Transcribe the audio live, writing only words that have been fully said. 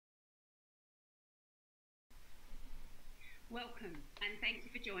Welcome and thank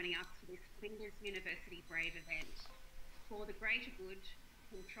you for joining us for this Flinders University Brave event for the greater good,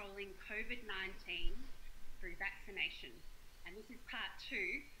 controlling COVID-19 through vaccination. And this is part 2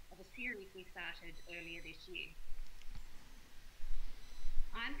 of a series we started earlier this year.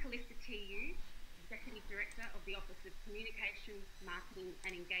 I'm Calista TU, Executive Director of the Office of Communications, Marketing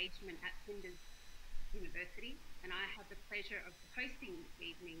and Engagement at Flinders University, and I have the pleasure of hosting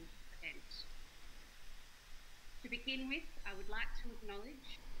this evening's event. To begin with, I would like to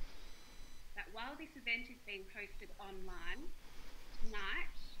acknowledge that while this event is being hosted online,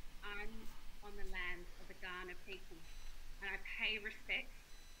 tonight I'm on the lands of the Kaurna people and I pay respects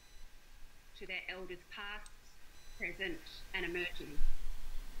to their elders past, present and emerging.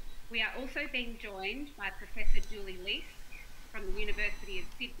 We are also being joined by Professor Julie Leask from the University of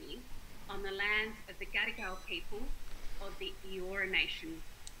Sydney on the lands of the Gadigal people of the Eora Nation,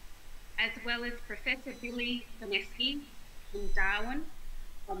 as well as Professor Billie Bonevski from Darwin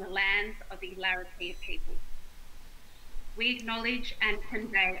on the lands of the Larrakia people. We acknowledge and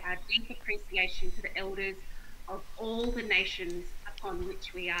convey our deep appreciation to the elders of all the nations upon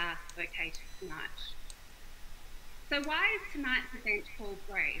which we are located tonight. So why is tonight's event called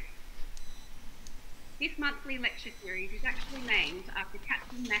Brave? This monthly lecture series is actually named after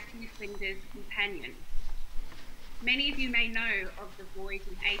Captain Matthew Flinders' companion. Many of you may know of the voyage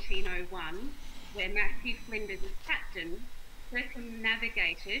in 1801, where Matthew Flinders as captain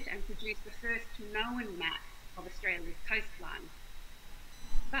circumnavigated and produced the first known map of Australia's coastline.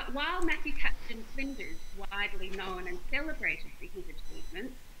 But while Matthew Captain Flinders widely known and celebrated for his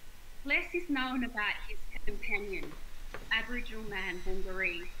achievements, less is known about his companion, Aboriginal man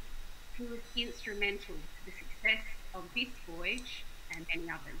Bungaree, who was instrumental to the success of this voyage and many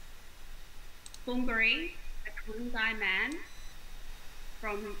others. Bungaree, a Kulungai man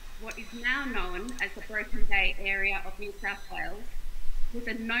from what is now known as the Broken Bay area of New South Wales, was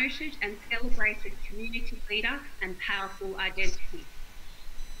a noted and celebrated community leader and powerful identity.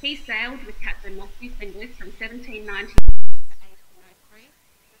 He sailed with Captain Matthew Flinders from 1790 to 1803,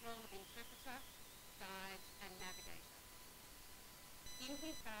 the role of interpreter, guide and navigator. In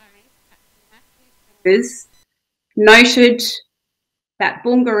his diary, Captain Matthew Flinders noted that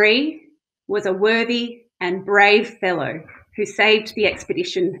Bungaree was a worthy and brave fellow who saved the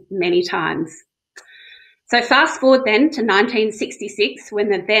expedition many times. So fast forward then to 1966, when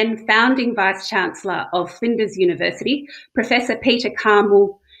the then founding Vice-Chancellor of Flinders University, Professor Peter Carr,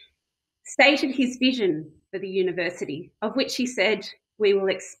 stated his vision for the university, of which he said, "We will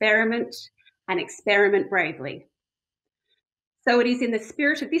experiment and experiment bravely." So it is in the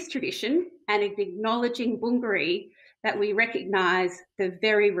spirit of this tradition and in acknowledging Bungaree that we recognise the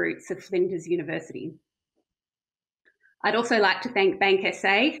very roots of Flinders University. I'd also like to thank Bank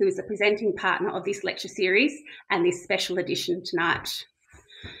SA, who is the presenting partner of this lecture series and this special edition tonight.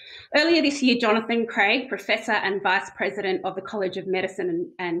 Earlier this year, Jonathan Craig, Professor and Vice President of the College of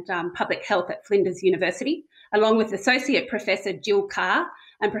Medicine and Public Health at Flinders University, along with Associate Professor Jill Carr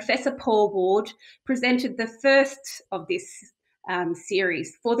and Professor Paul Ward, presented the first of this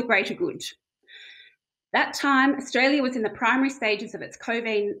series, For the Greater Good. That time, Australia was in the primary stages of its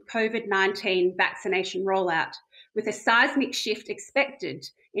COVID-19 vaccination rollout, with a seismic shift expected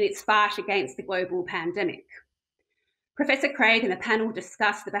in its fight against the global pandemic. Professor Craig and the panel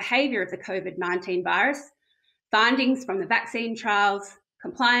discussed the behaviour of the COVID-19 virus, findings from the vaccine trials,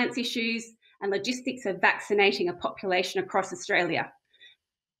 compliance issues, and logistics of vaccinating a population across Australia,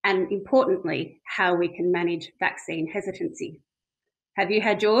 and importantly, how we can manage vaccine hesitancy. Have you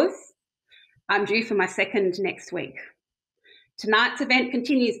had yours? I'm due for my second next week. Tonight's event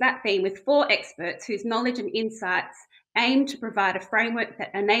continues that theme with 4 experts whose knowledge and insights aim to provide a framework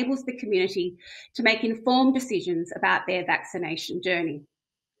that enables the community to make informed decisions about their vaccination journey.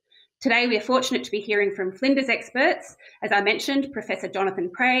 Today, we are fortunate to be hearing from Flinders experts, as I mentioned, Professor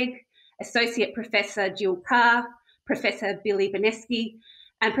Jonathan Craig, Associate Professor Jill Carr, Professor Billie Bonevski,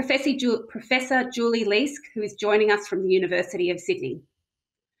 and Professor Julie Leask, who is joining us from the University of Sydney.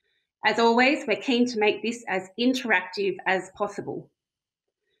 As always, we're keen to make this as interactive as possible.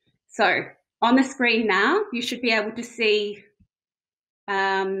 So on the screen now, you should be able to see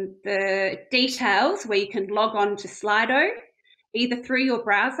the details where you can log on to Slido, either through your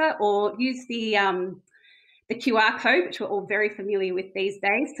browser or use the QR code, which we're all very familiar with these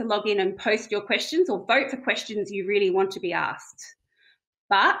days, to log in and post your questions or vote for questions you really want to be asked.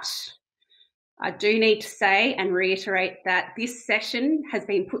 But I do need to say and reiterate that this session has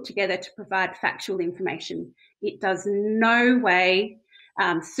been put together to provide factual information. It does no way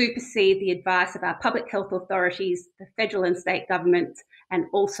supersede the advice of our public health authorities, the federal and state governments, and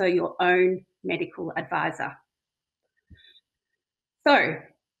also your own medical advisor. So,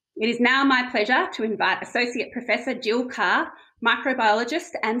 it is now my pleasure to invite Associate Professor Jill Carr,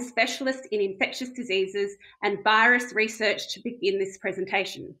 microbiologist and specialist in infectious diseases and virus research, to begin this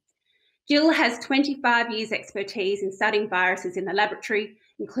presentation. Jill has 25 years' expertise in studying viruses in the laboratory,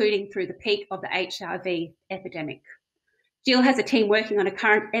 including through the peak of the HIV epidemic. Jill has a team working on a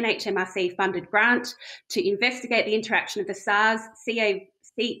current NHMRC-funded grant to investigate the interaction of the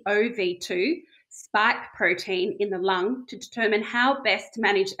SARS-CoV-2 spike protein in the lung to determine how best to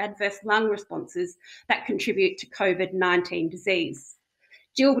manage adverse lung responses that contribute to COVID-19 disease.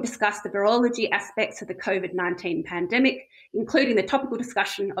 Jill will discuss the virology aspects of the COVID-19 pandemic, including the topical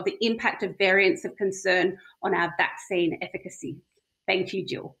discussion of the impact of variants of concern on our vaccine efficacy. Thank you,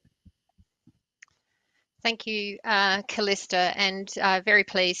 Jill. Thank you, Callista, and very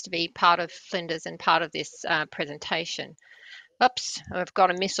pleased to be part of Flinders and part of this presentation. Oops, I've got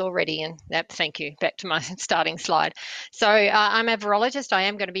a miss already, and thank you. Back to my starting slide. So I'm a virologist. I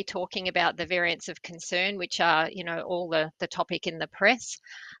am going to be talking about the variants of concern, which are, all the topic in the press.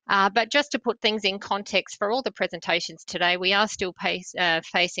 But just to put things in context for all the presentations today, we are still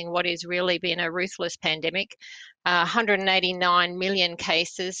facing what has really been a ruthless pandemic. 189 million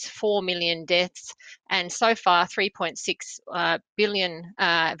cases, 4 million deaths, and so far 3.6 billion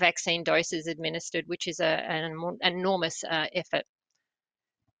vaccine doses administered, which is an enormous effort.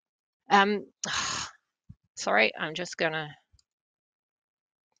 Sorry, I'm just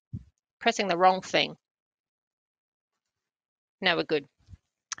pressing the wrong thing. Now we're good.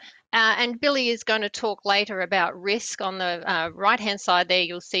 And Billie is going to talk later about risk. On the right-hand side there,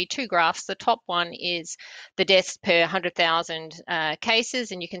 you'll see two graphs. The top one is the deaths per 100,000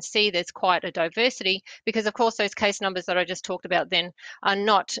 cases, and you can see there's quite a diversity because, of course, those case numbers that I just talked about then are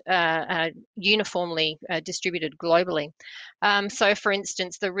not uniformly distributed globally. So, for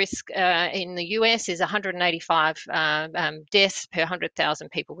instance, the risk in the US is 185 deaths per 100,000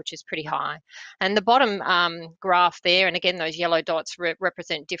 people, which is pretty high. And the bottom graph there, and again, those yellow dots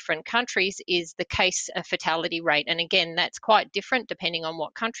represent different countries, is the case fatality rate. And again, that's quite different depending on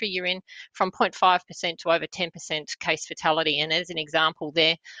what country you're in, from 0.5% to over 10% case fatality. And as an example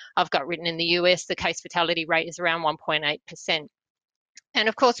there, I've got written in the US, the case fatality rate is around 1.8%. And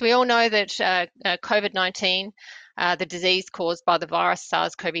of course, we all know that COVID-19, the disease caused by the virus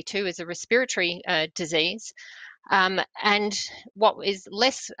SARS-CoV-2, is a respiratory disease. And what is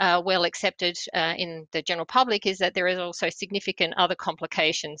less well accepted in the general public is that there is also significant other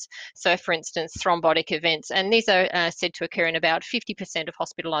complications. So, for instance, thrombotic events, and these are said to occur in about 50% of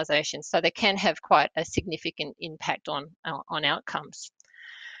hospitalizations. So they can have quite a significant impact on outcomes.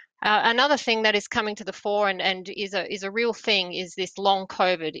 Another thing that is coming to the fore and is a real thing is this long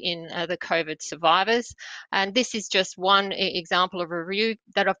COVID in the COVID survivors. And this is just one example of a review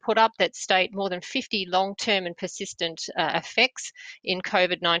that I've put up that state more than 50 long-term and persistent effects in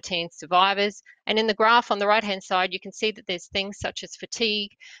COVID-19 survivors. And in the graph on the right-hand side, you can see that there's things such as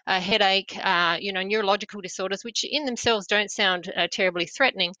fatigue, headache, neurological disorders, which in themselves don't sound terribly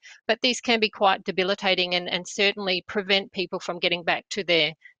threatening, but these can be quite debilitating and certainly prevent people from getting back to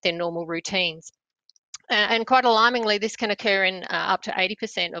their normal routines. And quite alarmingly, this can occur in up to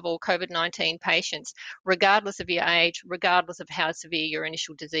 80% of all COVID-19 patients, regardless of your age, regardless of how severe your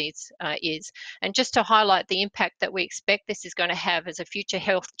initial disease is. And just to highlight the impact that we expect this is going to have as a future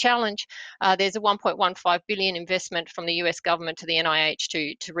health challenge, there's a $1.15 billion investment from the US government to the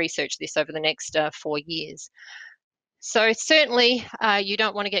NIH to research this over the next 4 years. So certainly you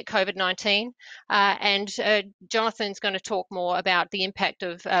don't want to get COVID-19, and Jonathan's going to talk more about the impact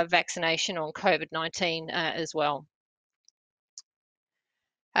of vaccination on COVID-19 as well.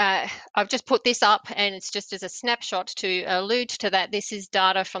 I've just put this up, and it's just as a snapshot to allude to that. This is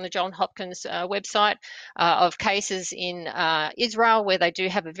data from the Johns Hopkins website of cases in Israel, where they do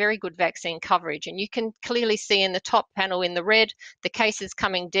have a very good vaccine coverage. And you can clearly see in the top panel in the red, the cases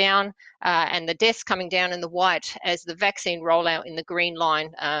coming down and the deaths coming down in the white as the vaccine rollout in the green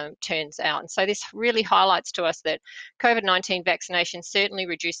line turns out. And so this really highlights to us that COVID-19 vaccination certainly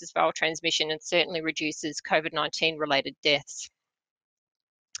reduces viral transmission and certainly reduces COVID-19 related deaths.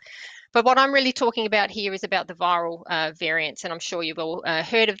 But what I'm really talking about here is about the viral variants, and I'm sure you've all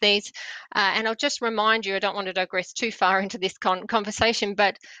heard of these. And I'll just remind you, I don't want to digress too far into this conversation,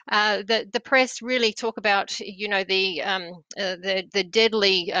 but the press really talk about, the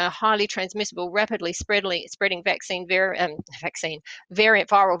deadly, highly transmissible, rapidly spreading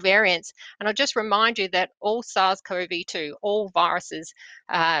viral variants. And I'll just remind you that all SARS-CoV-2, all viruses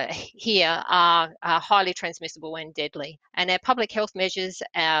here are highly transmissible and deadly. And our public health measures,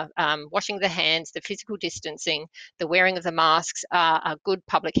 our washing the hands, the physical distancing, the wearing of the masks are good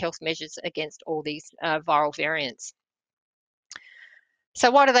public health measures against all these viral variants. So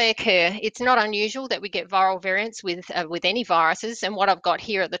why do they occur? It's not unusual that we get viral variants with any viruses. And what I've got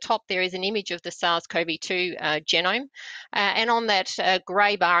here at the top there is an image of the SARS-CoV-2 genome. And on that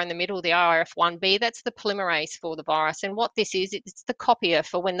grey bar in the middle, the RF1b, that's the polymerase for the virus. And what this is, it's the copier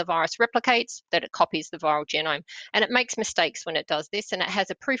for when the virus replicates, that it copies the viral genome. And it makes mistakes when it does this, and it has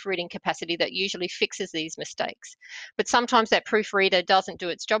a proofreading capacity that usually fixes these mistakes. But sometimes that proofreader doesn't do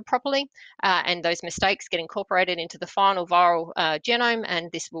its job properly, and those mistakes get incorporated into the final viral genome,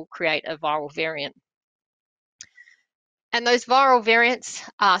 and this will create a viral variant. And those viral variants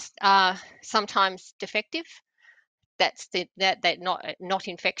are sometimes defective. That's they're not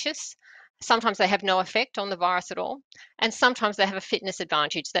infectious. Sometimes they have no effect on the virus at all, and sometimes they have a fitness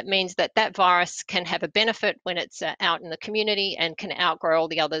advantage. That means that that virus can have a benefit when it's out in the community and can outgrow all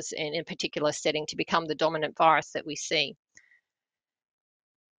the others in a particular setting to become the dominant virus that we see.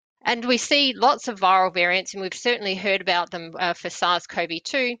 And we see lots of viral variants, and we've certainly heard about them for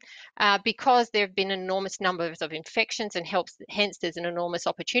SARS-CoV-2 because there have been enormous numbers of infections, and hence there's an enormous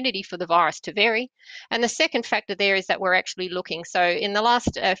opportunity for the virus to vary. And the second factor there is that we're actually looking. So in the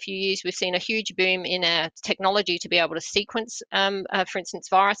last few years, we've seen a huge boom in our technology to be able to sequence, for instance,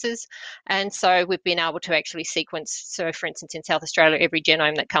 viruses. And so we've been able to actually sequence, so for instance, in South Australia, every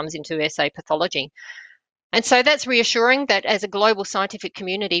genome that comes into SA pathology. And so that's reassuring that as a global scientific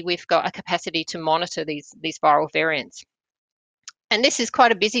community, we've got a capacity to monitor these viral variants. And this is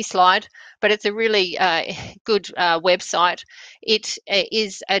quite a busy slide, but it's a really good website. It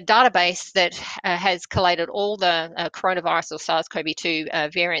is a database that has collated all the coronavirus or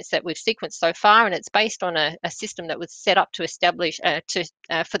SARS-CoV-2 variants that we've sequenced so far, and it's based on a system that was set up to establish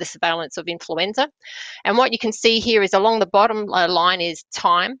for the surveillance of influenza. And what you can see here is along the bottom line is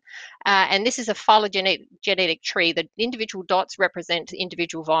time. And this is a phylogenetic tree. The individual dots represent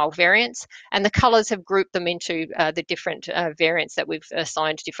individual viral variants, and the colours have grouped them into the different variants that we've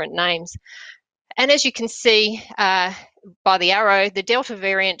assigned different names. And as you can see by the arrow, the Delta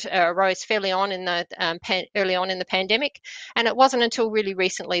variant arose fairly on in the early on in the pandemic, and it wasn't until really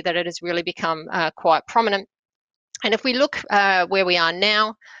recently that it has really become quite prominent. And if we look where we are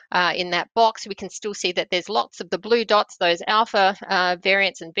now in that box, we can still see that there's lots of the blue dots, those alpha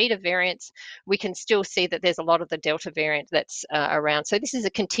variants and beta variants. We can still see that there's a lot of the Delta variant that's around. So this is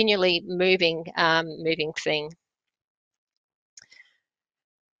a continually moving thing.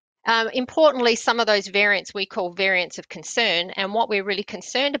 Importantly, some of those variants we call variants of concern, and what we're really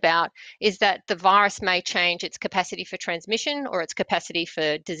concerned about is that the virus may change its capacity for transmission or its capacity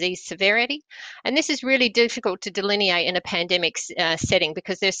for disease severity. And this is really difficult to delineate in a pandemic setting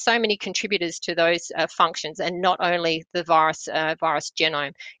because there's so many contributors to those functions, and not only the virus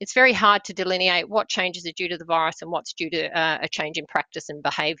genome. It's very hard to delineate what changes are due to the virus and what's due to a change in practice and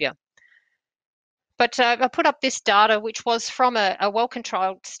behaviour. But I put up this data, which was from a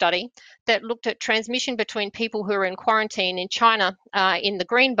well-controlled study that looked at transmission between people who are in quarantine in China in the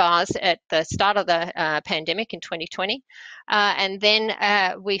green bars at the start of the pandemic in 2020. And then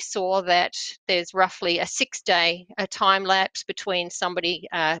we saw that there's roughly a 6-day time lapse between somebody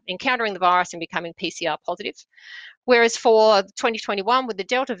encountering the virus and becoming PCR positive. Whereas for 2021, with the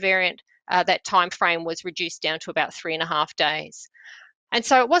Delta variant, that time frame was reduced down to about 3.5 days. And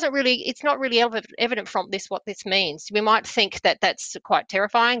so it's not really evident from this what this means. We might think that that's quite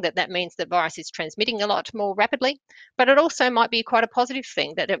terrifying, that means the virus is transmitting a lot more rapidly, but it also might be quite a positive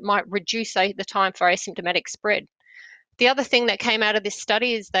thing, that it might reduce the time for asymptomatic spread. The other thing that came out of this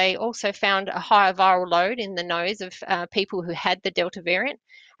study is they also found a higher viral load in the nose of people who had the Delta variant.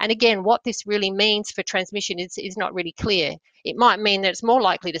 And again, what this really means for transmission is not really clear. It might mean that it's more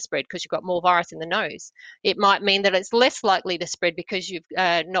likely to spread because you've got more virus in the nose. It might mean that it's less likely to spread because you've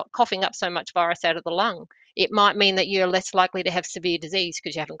not coughing up so much virus out of the lung. It might mean that you're less likely to have severe disease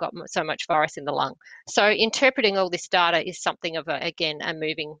because you haven't got so much virus in the lung. So interpreting all this data is something of, a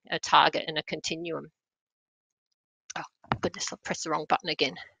moving target and a continuum. Oh, goodness, I pressed the wrong button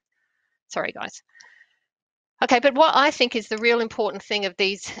again. Sorry, guys. Okay, but what I think is the real important thing of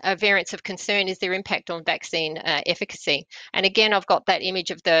these variants of concern is their impact on vaccine efficacy. And again, I've got that image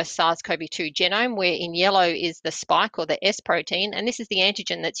of the SARS-CoV-2 genome, where in yellow is the spike or the S protein, and this is the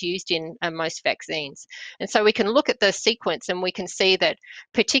antigen that's used in most vaccines. And so we can look at the sequence and we can see that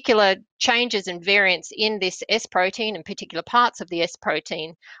particular changes and variants in this S protein and particular parts of the S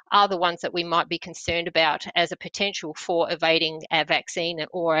protein are the ones that we might be concerned about as a potential for evading our vaccine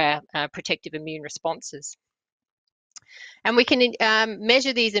or our protective immune responses. And we can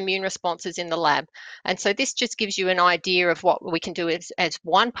measure these immune responses in the lab. And so this just gives you an idea of what we can do as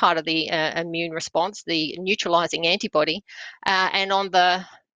one part of the immune response, the neutralizing antibody. And on the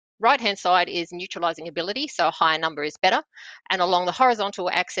right-hand side is neutralizing ability, so a higher number is better. And along the horizontal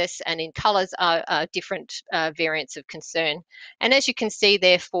axis and in colors are different variants of concern. And as you can see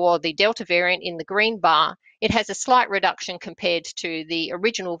there, for the Delta variant in the green bar, it has a slight reduction compared to the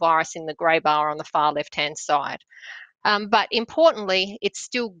original virus in the grey bar on the far left-hand side. But importantly, it's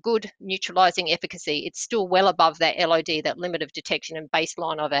still good neutralizing efficacy. It's still well above that LOD, that limit of detection and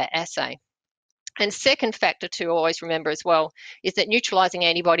baseline of our assay. And second factor to always remember as well is that neutralizing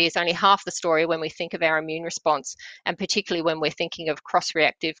antibody is only half the story when we think of our immune response, and particularly when we're thinking of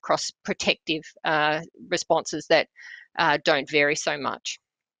cross-reactive, cross-protective responses that don't vary so much.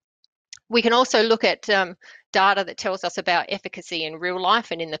 We can also look at data that tells us about efficacy in real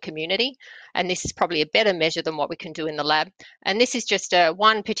life and in the community, and this is probably a better measure than what we can do in the lab. And this is just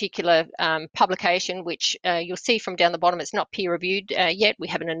one particular publication, which you'll see from down the bottom. It's not peer-reviewed yet. We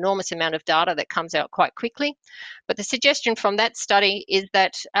have an enormous amount of data that comes out quite quickly, but the suggestion from that study is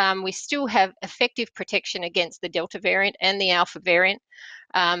that we still have effective protection against the Delta variant and the Alpha variant.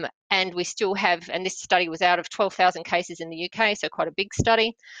 And we still have, and this study was out of 12,000 cases in the UK, so quite a big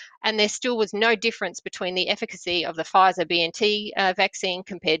study, and there still was no difference between the efficacy of the Pfizer BNT vaccine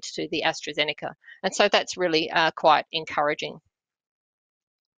compared to the AstraZeneca. And so that's really quite encouraging.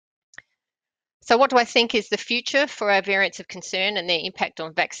 So what do I think is the future for our variants of concern and their impact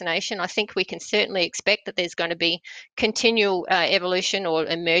on vaccination? I think we can certainly expect that there's going to be continual evolution or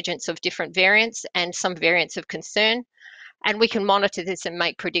emergence of different variants and some variants of concern. And we can monitor this and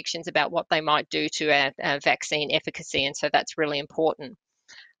make predictions about what they might do to our vaccine efficacy. And so that's really important.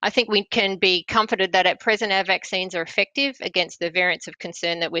 I think we can be comforted that at present our vaccines are effective against the variants of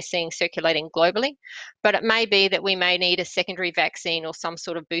concern that we're seeing circulating globally, but it may be that we may need a secondary vaccine or some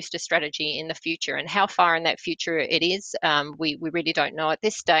sort of booster strategy in the future, and how far in that future it is, we really don't know at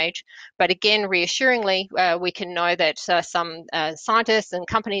this stage. But again, reassuringly, we can know that some scientists and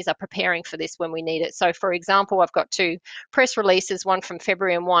companies are preparing for this when we need it. So for example, I've got two press releases, one from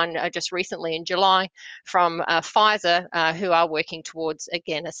February and one just recently in July from Pfizer, who are working towards,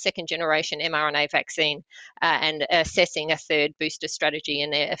 again, a second generation mRNA vaccine and assessing a third booster strategy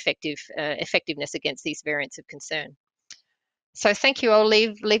and their effectiveness against these variants of concern. So thank you. I'll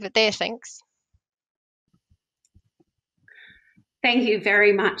leave it there. Thanks. Thank you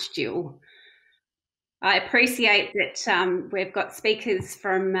very much, Jill. I appreciate that we've got speakers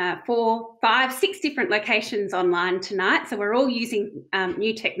from 4, 5, 6 different locations online tonight. So we're all using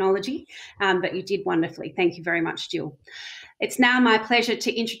new technology, but you did wonderfully. Thank you very much, Jill. It's now my pleasure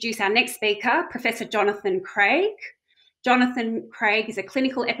to introduce our next speaker, Professor Jonathan Craig. Jonathan Craig is a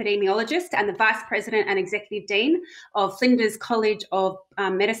clinical epidemiologist and the Vice President and Executive Dean of Flinders College of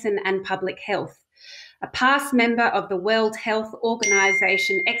Medicine and Public Health. A past member of the World Health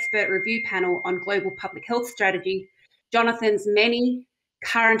Organization Expert Review Panel on Global Public Health Strategy, Jonathan's many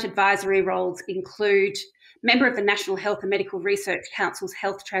current advisory roles include member of the National Health and Medical Research Council's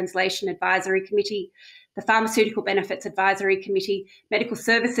Health Translation Advisory Committee, the Pharmaceutical Benefits Advisory Committee, Medical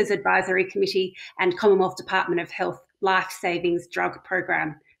Services Advisory Committee, and Commonwealth Department of Health Life Savings Drug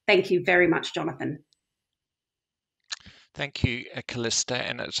Program. Thank you very much, Jonathan. Thank you, Callista,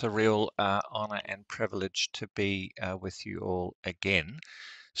 and it's a real honour and privilege to be with you all again.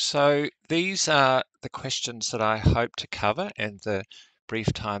 So these are the questions that I hope to cover in the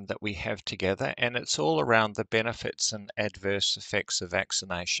brief time that we have together, and it's all around the benefits and adverse effects of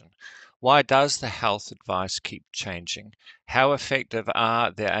vaccination. Why does the health advice keep changing? How effective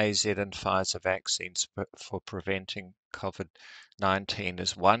are the AZ and Pfizer vaccines for preventing COVID-19?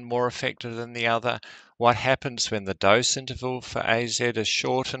 Is one more effective than the other? What happens when the dose interval for AZ is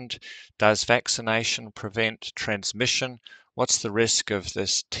shortened? Does vaccination prevent transmission? What's the risk of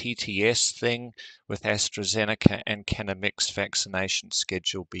this TTS thing with AstraZeneca, and can a mixed vaccination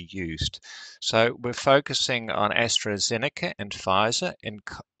schedule be used? So we're focusing on AstraZeneca and Pfizer in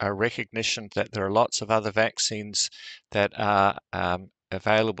a recognition that there are lots of other vaccines that are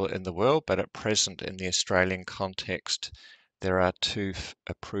available in the world, but at present in the Australian context, there are 2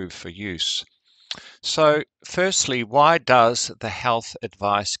 approved for use. So firstly, why does the health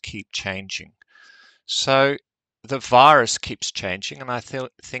advice keep changing? So the virus keeps changing, and I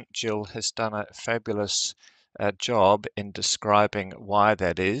think Jill has done a fabulous job in describing why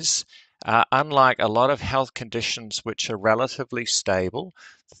that is. Unlike a lot of health conditions which are relatively stable,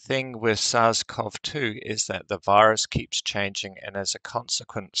 the thing with SARS-CoV-2 is that the virus keeps changing, and as a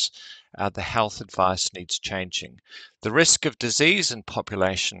consequence, the health advice needs changing. The risk of disease in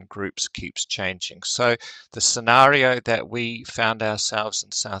population groups keeps changing. So the scenario that we found ourselves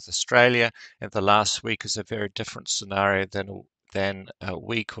in South Australia in the last week is a very different scenario than than a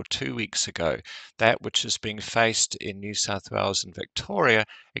week or 2 weeks ago. That which is being faced in New South Wales and Victoria,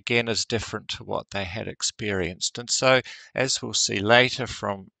 again, is different to what they had experienced. And so, as we'll see later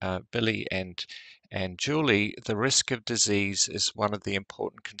from Billie and Julie, the risk of disease is one of the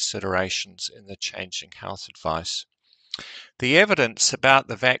important considerations in the changing health advice. The evidence about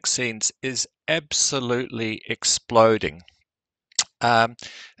the vaccines is absolutely exploding.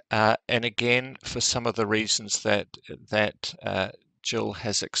 And again, for some of the reasons that Jill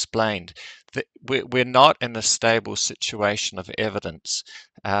has explained, that we're not in a stable situation of evidence.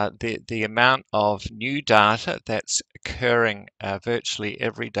 The amount of new data that's occurring virtually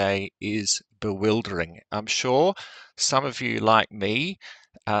every day is bewildering. I'm sure some of you, like me,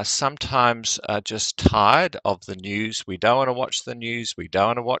 sometimes are just tired of the news. We don't want to watch the news. We don't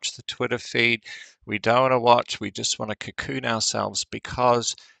want to watch the Twitter feed. We don't want to watch. We just want to cocoon ourselves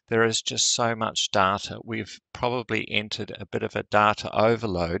because there is just so much data. We've probably entered a bit of a data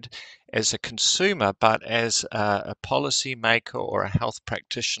overload as a consumer, but as a policy maker or a health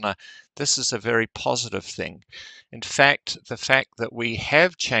practitioner, this is a very positive thing. In fact, the fact that we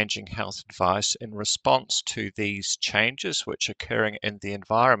have changing health advice in response to these changes which are occurring in the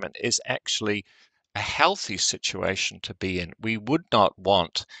environment is actually a healthy situation to be in. We would not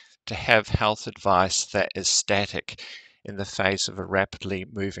want to have health advice that is static in the face of a rapidly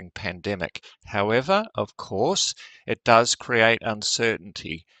moving pandemic. However, of course, it does create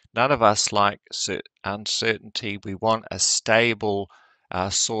uncertainty. None of us like uncertainty. We want a stable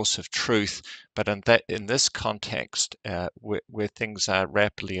source of truth, but in this context, where things are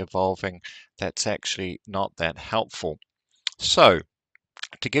rapidly evolving, that's actually not that helpful. So,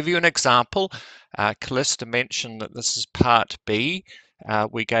 to give you an example, Callista mentioned that this is part B.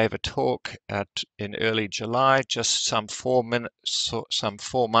 We gave a talk in early July, just some 4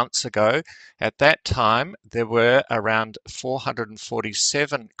 months ago. At that time, there were around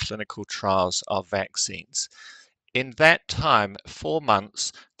 447 clinical trials of vaccines. In that time, 4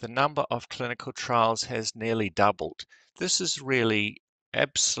 months, the number of clinical trials has nearly doubled. This is really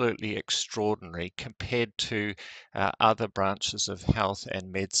absolutely extraordinary compared to other branches of health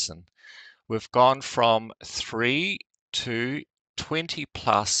and medicine. We've gone from 3 to 20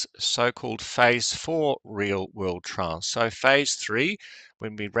 plus so-called phase 4 real world trials. So phase 3,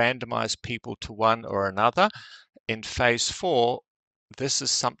 when we randomize people to one or another, in phase 4, this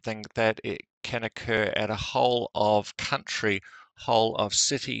is something that it can occur at a whole of country, whole of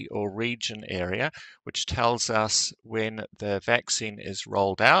city or region area, which tells us when the vaccine is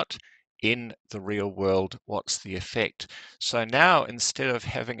rolled out in the real world, what's the effect. So now, instead of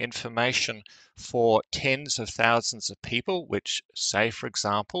having information for tens of thousands of people, which, say, for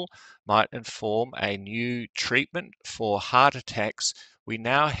example, might inform a new treatment for heart attacks, we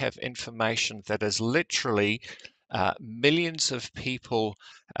now have information that is literally millions of people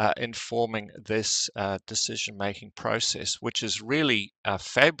informing this decision-making process, which is really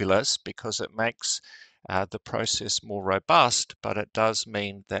fabulous because it makes the process more robust, but it does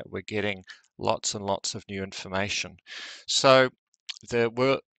mean that we're getting lots and lots of new information. So the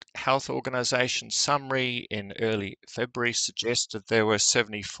World Health Organization summary in early February suggested there were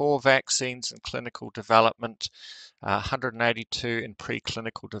 74 vaccines in clinical development, 182 in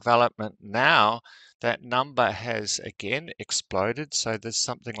preclinical development. Now that number has again exploded, so there's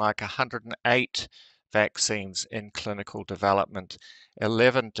something like 108 vaccines in clinical development,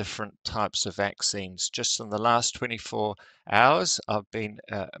 11 different types of vaccines. Just in the last 24 hours, I've been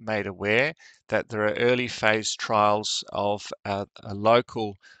made aware that there are early phase trials of a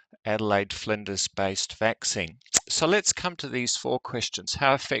local Adelaide Flinders based vaccine. So let's come to these 4 questions.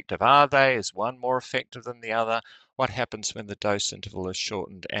 How effective are they? Is one more effective than the other? What happens when the dose interval is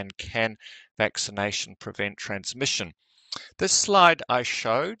shortened? And can vaccination prevent transmission? This slide I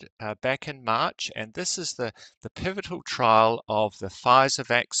showed back in March, and this is the pivotal trial of the Pfizer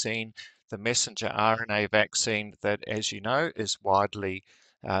vaccine, the messenger RNA vaccine that, as you know, is widely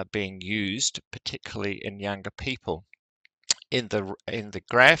being used, particularly in younger people. In the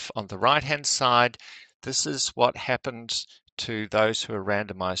graph on the right-hand side, this is what happens to those who are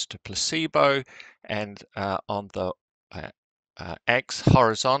randomized to placebo, and on the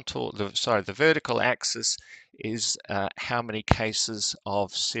the vertical axis is how many cases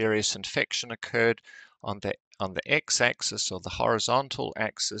of serious infection occurred. On the x-axis, or the horizontal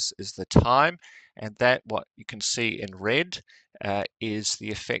axis, is the time, and that what you can see in red is the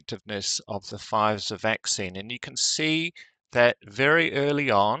effectiveness of the Pfizer vaccine. And you can see that very early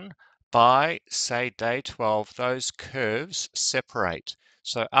on, by say day 12, those curves separate.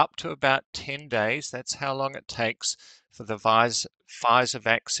 So up to about 10 days, that's how long it takes for the Pfizer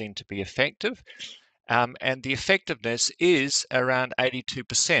vaccine to be effective. and the effectiveness is around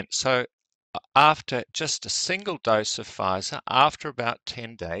 82%. So after just a single dose of Pfizer, after about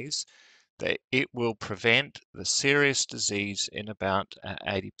 10 days, it will prevent the serious disease in about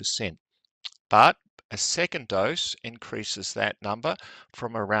 80%. But a second dose increases that number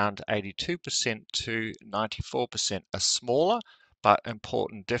from around 82% to 94%, a smaller but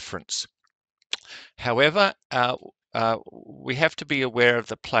important difference. However, we have to be aware of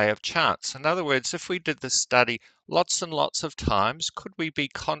the play of chance. In other words, if we did this study lots and lots of times, could we be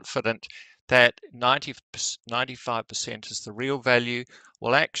confident that 95% is the real value?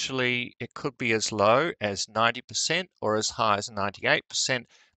 Well, actually, it could be as low as 90% or as high as 98%.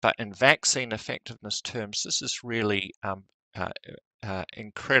 But in vaccine effectiveness terms, this is really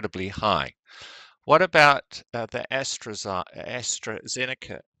incredibly high. What about the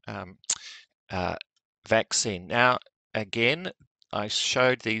AstraZeneca vaccine? Now, again, I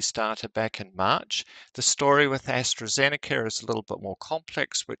showed these data back in March. The story with AstraZeneca is a little bit more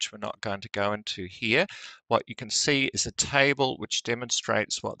complex, which we're not going to go into here. What you can see is a table which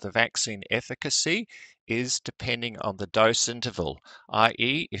demonstrates what the vaccine efficacy is depending on the dose interval,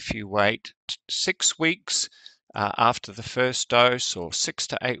 i.e. if you wait 6 weeks after the first dose, or 6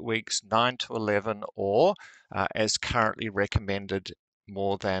 to 8 weeks, 9 to 11, or as currently recommended,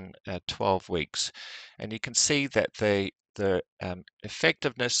 more than 12 weeks. And you can see that the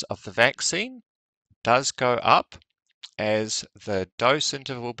effectiveness of the vaccine does go up as the dose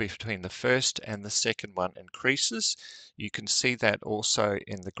interval between the first and the second one increases. You can see that also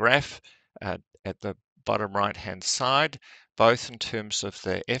in the graph at the bottom right hand side, both in terms of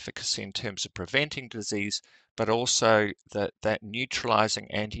the efficacy in terms of preventing disease, but also that neutralizing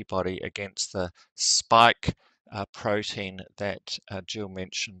antibody against the spike protein that Jill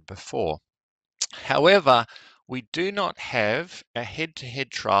mentioned before. However, we do not have a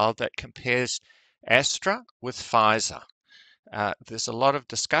head-to-head trial that compares Astra with Pfizer. There's a lot of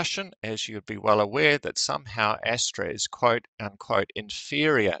discussion, as you'd be well aware, that somehow Astra is quote unquote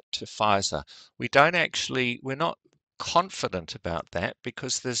inferior to Pfizer. We're not confident about that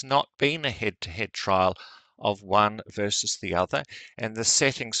because there's not been a head-to-head trial of one versus the other, and the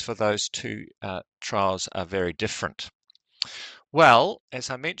settings for those two trials are very different. Well, as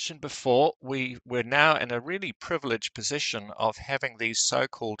I mentioned before, we're now in a really privileged position of having these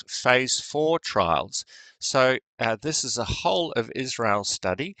so-called phase 4 trials. So this is a whole of Israel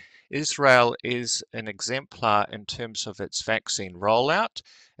study. Israel is an exemplar in terms of its vaccine rollout,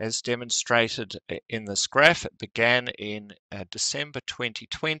 as demonstrated in this graph. It began in December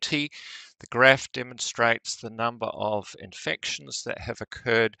 2020. The graph demonstrates the number of infections that have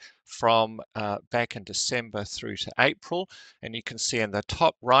occurred from back in December through to April. And you can see in the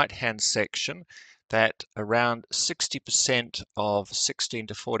top right-hand section that around 60% of 16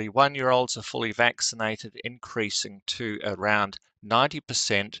 to 41-year-olds are fully vaccinated, increasing to around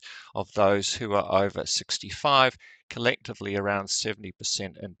 90% of those who are over 65, collectively around 70%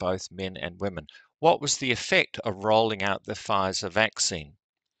 in both men and women. What was the effect of rolling out the Pfizer vaccine?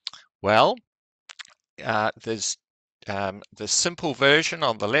 Well, there's the simple version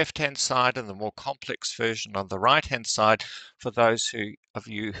on the left-hand side and the more complex version on the right-hand side for those of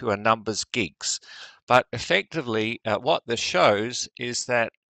you who are numbers geeks. But effectively, what this shows is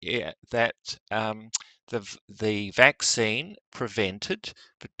that the vaccine prevented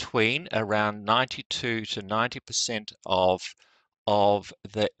between around 92 to 90% of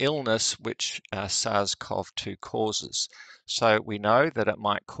the illness which SARS-CoV-2 causes. So we know that it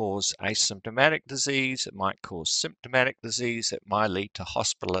might cause asymptomatic disease, it might cause symptomatic disease, it might lead to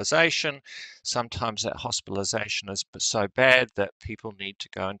hospitalization. Sometimes that hospitalization is so bad that people need to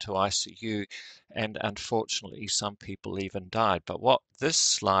go into ICU, and unfortunately some people even died. But what this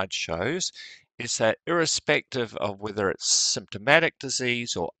slide shows is that irrespective of whether it's symptomatic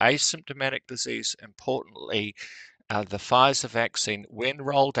disease or asymptomatic disease, importantly, the Pfizer vaccine, when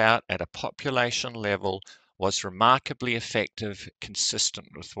rolled out at a population level, was remarkably effective, consistent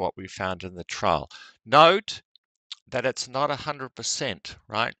with what we found in the trial. Note that it's not 100%,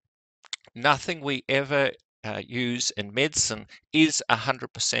 right? Nothing we ever use in medicine is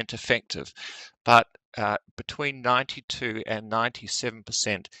 100% effective, but between 92 and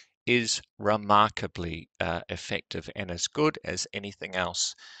 97% is remarkably effective and as good as anything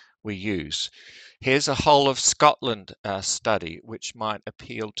else we use. Here's a whole of Scotland study which might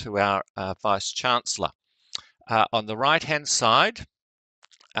appeal to our Vice-Chancellor. On the right-hand side,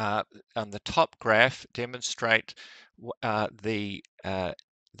 on the top graph, demonstrate the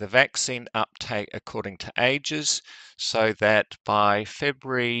vaccine uptake according to ages, so that by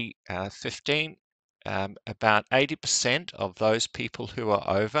February 15, about 80% of those people who are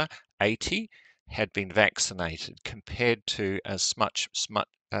over 80 had been vaccinated, compared to a much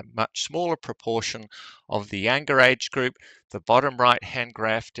smaller proportion of the younger age group. The bottom right-hand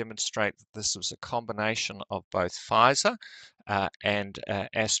graph demonstrates that this was a combination of both Pfizer and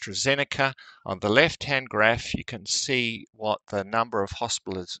AstraZeneca. On the left-hand graph, you can see what the number of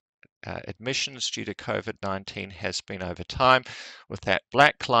hospitals admissions due to COVID-19 has been over time. With that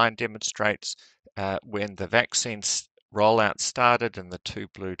black line demonstrates when the vaccine rollout started, and the two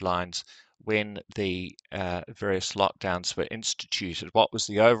blue lines when the various lockdowns were instituted. What was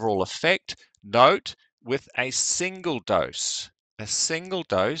the overall effect? Note, with a single dose of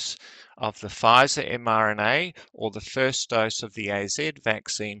the Pfizer mRNA or the first dose of the AZ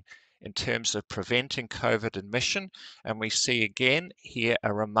vaccine in terms of preventing COVID admission, and we see again here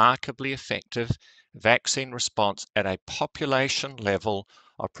a remarkably effective vaccine response at a population level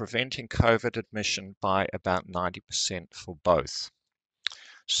of preventing COVID admission by about 90% for both.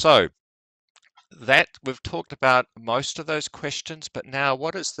 So that we've talked about most of those questions, but now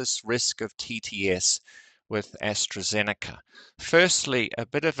what is this risk of TTS with AstraZeneca? Firstly, a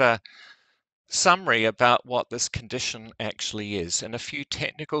bit of a summary about what this condition actually is, and a few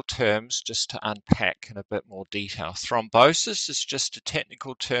technical terms just to unpack in a bit more detail. Thrombosis is just a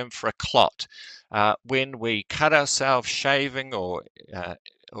technical term for a clot. When we cut ourselves shaving or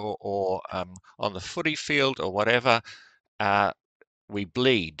on the footy field or whatever, we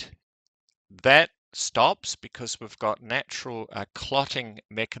bleed. That stops because we've got natural clotting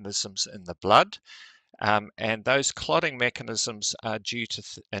mechanisms in the blood. And those clotting mechanisms are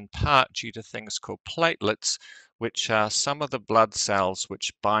in part due to things called platelets, which are some of the blood cells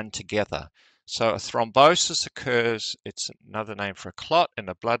which bind together. So a thrombosis occurs, it's another name for a clot in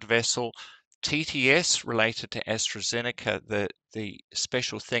a blood vessel. TTS related to AstraZeneca, the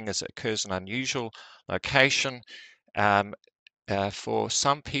special thing is it occurs in an unusual location. For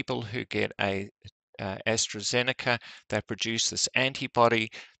some people who get AstraZeneca, they produce this antibody,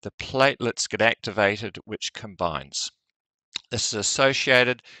 the platelets get activated, which combines. This is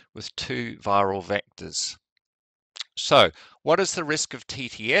associated with two viral vectors. So, what is the risk of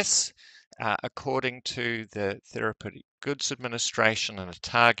TTS? According to the Therapeutic Goods Administration and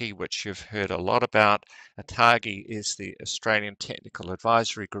ATAGI, which you've heard a lot about, ATAGI is the Australian Technical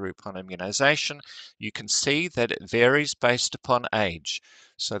Advisory Group on Immunisation. You can see that it varies based upon age.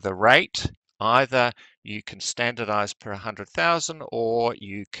 So the rate, either you can standardise per 100,000 or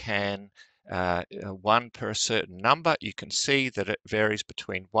you can one per a certain number. You can see that it varies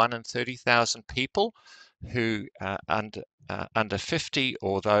between 1 and 30,000 people who are under 50,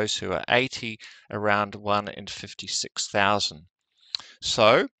 or those who are 80, around 1 in 56,000.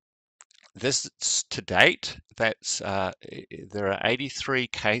 So this to date, that's there are 83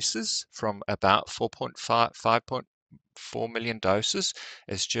 cases from about 5.4 million doses,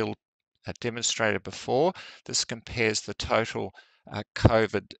 as Jill demonstrated before. This compares the total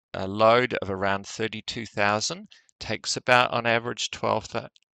COVID load of around 32,000. Takes about, on average, 12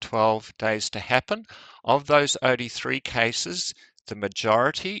 days to happen. Of those 83 cases, the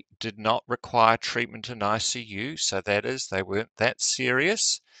majority did not require treatment in ICU, so that is, they weren't that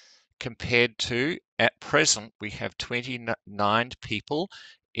serious, compared to, at present, we have 29 people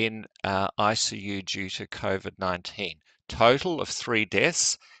in ICU due to COVID-19. Total of 3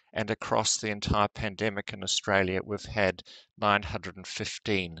 deaths, and across the entire pandemic in Australia, we've had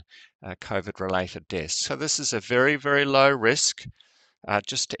 915 COVID-related deaths. So this is a very, very low risk.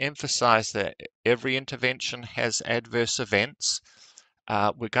 Just to emphasize that every intervention has adverse events.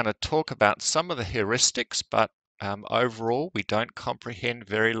 We're going to talk about some of the heuristics, but overall, we don't comprehend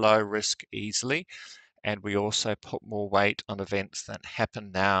very low risk easily, and we also put more weight on events that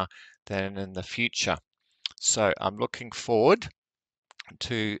happen now than in the future. So I'm looking forward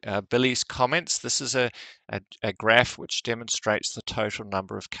to Billie's comments. This is a graph which demonstrates the total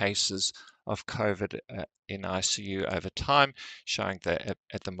number of cases of COVID in ICU over time, showing that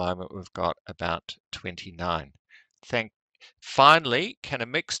at the moment we've got about 29. Finally, can a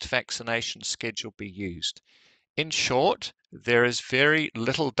mixed vaccination schedule be used? In short, there is very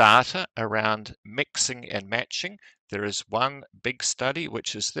little data around mixing and matching. There is one big study,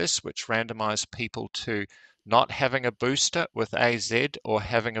 which is this, which randomized people to not having a booster with AZ or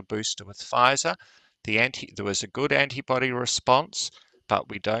having a booster with Pfizer. There was a good antibody response, but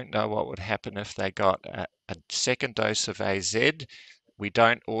we don't know what would happen if they got a second dose of AZ. We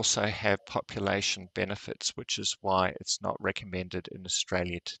don't also have population benefits, which is why it's not recommended in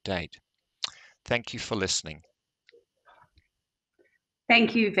Australia to date. Thank you for listening.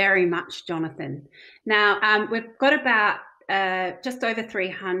 Thank you very much, Jonathan. Now, we've got about just over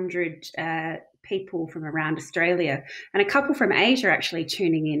 300 people from around Australia and a couple from Asia actually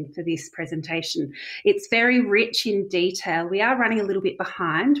tuning in for this presentation. It's very rich in detail. We are running a little bit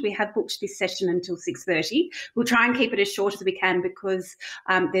behind. We have booked this session until 6:30. We'll try and keep it as short as we can because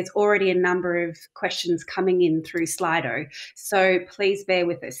there's already a number of questions coming in through Slido. So please bear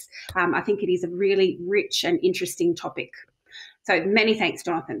with us. I think it is a really rich and interesting topic. So many thanks,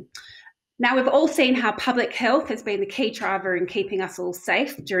 Jonathan. Now, we've all seen how public health has been the key driver in keeping us all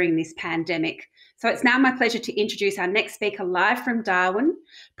safe during this pandemic. So it's now my pleasure to introduce our next speaker live from Darwin,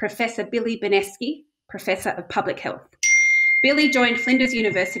 Professor Billie Bonevski, Professor of Public Health. Billie joined Flinders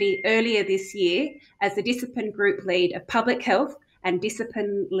University earlier this year as the Discipline Group Lead of Public Health and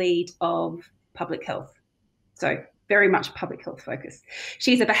Discipline Lead of Public Health. So very much public health focus.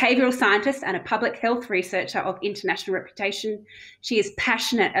 She's a behavioural scientist and a public health researcher of international reputation. She is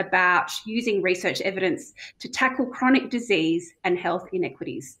passionate about using research evidence to tackle chronic disease and health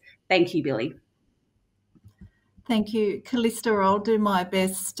inequities. Thank you, Billie. Thank you, Callista. I'll do my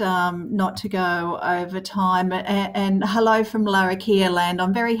best not to go over time. And hello from Larrakia land.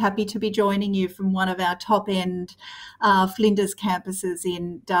 I'm very happy to be joining you from one of our top-end Flinders campuses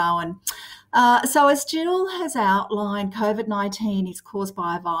in Darwin. So as Jill has outlined, COVID-19 is caused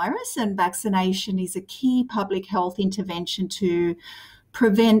by a virus, and vaccination is a key public health intervention to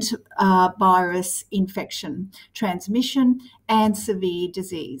prevent virus infection, transmission, and severe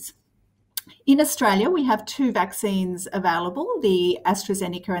disease. In Australia, we have two vaccines available, the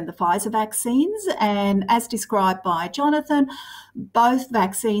AstraZeneca and the Pfizer vaccines, and as described by Jonathan, both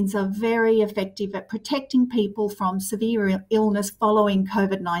vaccines are very effective at protecting people from severe illness following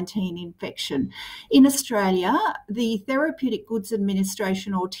COVID-19 infection. In Australia, the Therapeutic Goods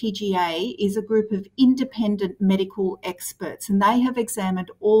Administration, or TGA, is a group of independent medical experts, and they have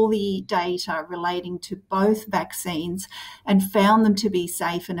examined all the data relating to both vaccines and found them to be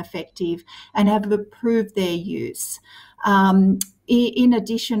safe and effective and have approved their use. In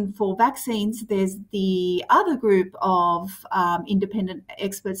addition, for vaccines, there's the other group of independent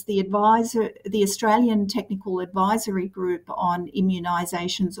experts, the Australian Technical Advisory Group on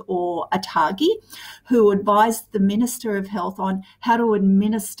Immunisations, or ATAGI, who advised the Minister of Health on how to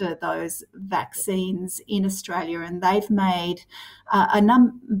administer those vaccines in Australia. And they've made a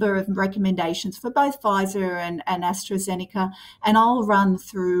number of recommendations for both Pfizer and AstraZeneca. And I'll run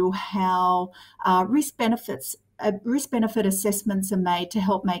through how risk-benefit assessments are made to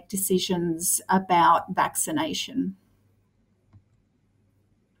help make decisions about vaccination.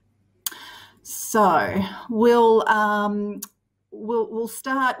 So we'll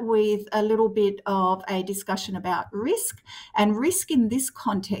start with a little bit of a discussion about risk. And risk in this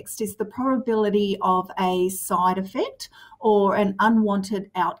context is the probability of a side effect or an unwanted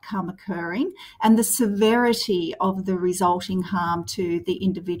outcome occurring and the severity of the resulting harm to the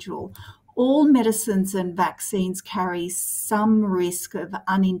individual. All medicines and vaccines carry some risk of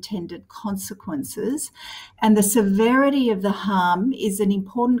unintended consequences, and the severity of the harm is an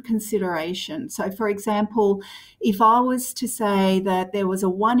important consideration. So, for example, if I was to say that there was a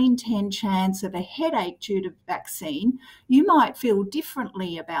 1 in 10 chance of a headache due to vaccine, you might feel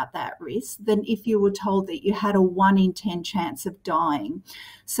differently about that risk than if you were told that you had a 1 in 10 chance of dying.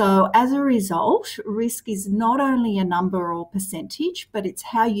 So as a result, risk is not only a number or percentage, but it's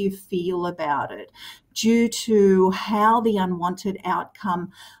how you feel about it, due to how the unwanted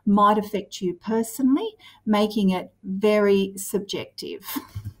outcome might affect you personally, making it very subjective.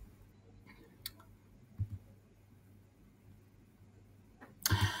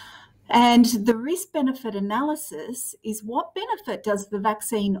 And the risk-benefit analysis is what benefit does the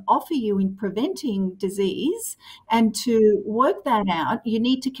vaccine offer you in preventing disease? And to work that out, you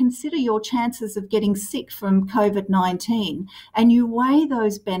need to consider your chances of getting sick from COVID-19, and you weigh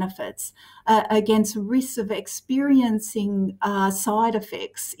those benefits against risks of experiencing side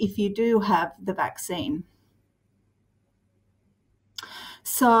effects if you do have the vaccine.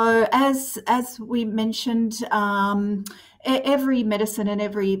 So as we mentioned, every medicine and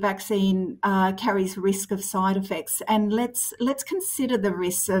every vaccine carries risk of side effects, and let's consider the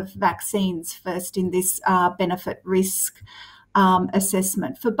risks of vaccines first in this benefit risk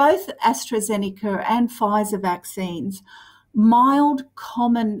assessment. For both AstraZeneca and Pfizer vaccines, mild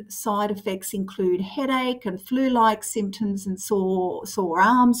common side effects include headache and flu-like symptoms and sore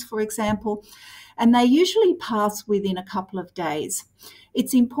arms, for example, and they usually pass within a couple of days.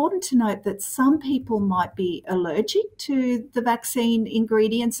 It's important to note that some people might be allergic to the vaccine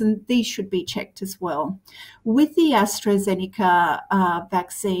ingredients, and these should be checked as well. With the AstraZeneca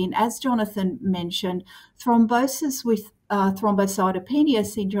vaccine, as Jonathan mentioned, thrombosis with thrombocytopenia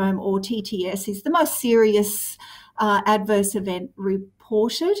syndrome, or TTS, is the most serious adverse event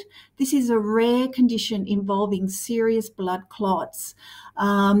reported. This is a rare condition involving serious blood clots.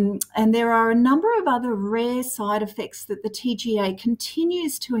 And there are a number of other rare side effects that the TGA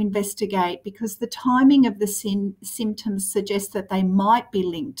continues to investigate because the timing of the symptoms suggests that they might be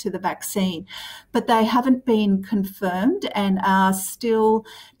linked to the vaccine, but they haven't been confirmed and are still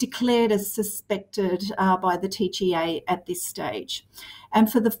declared as suspected by the TGA at this stage. And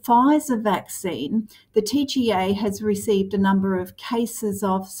for the Pfizer vaccine, the TGA has received a number of cases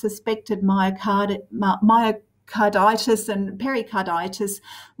of suspected myocarditis and pericarditis,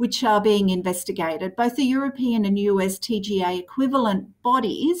 which are being investigated. Both the European and US TGA equivalent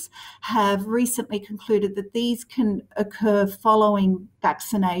bodies have recently concluded that these can occur following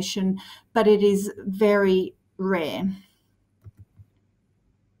vaccination, but it is very rare.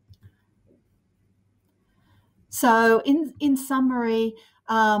 So in summary,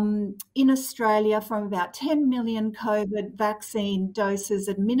 in Australia, from about 10 million COVID vaccine doses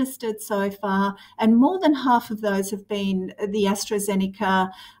administered so far, and more than half of those have been the AstraZeneca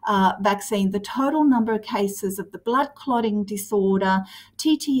vaccine, the total number of cases of the blood clotting disorder,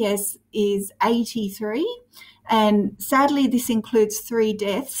 TTS, is 83. And sadly, this includes 3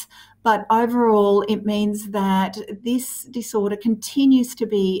 deaths. But overall, it means that this disorder continues to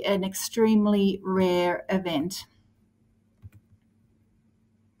be an extremely rare event.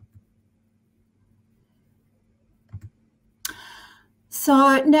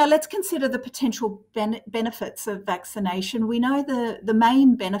 So now let's consider the potential benefits of vaccination. We know the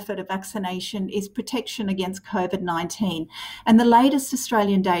main benefit of vaccination is protection against COVID-19. And the latest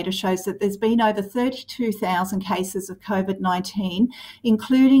Australian data shows that there's been over 32,000 cases of COVID-19,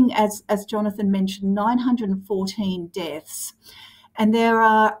 including, as Jonathan mentioned, 914 deaths. And there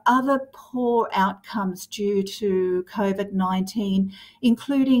are other poor outcomes due to COVID-19,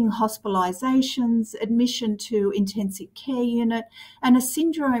 including hospitalisations, admission to intensive care unit, and a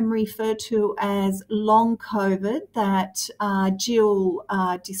syndrome referred to as long COVID that Jill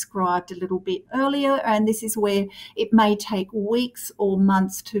described a little bit earlier. And this is where it may take weeks or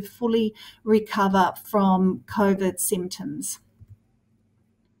months to fully recover from COVID symptoms.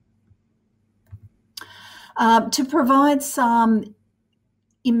 To provide some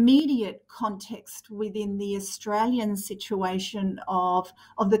immediate context within the Australian situation of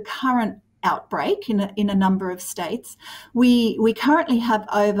the current outbreak in a number of states, we currently have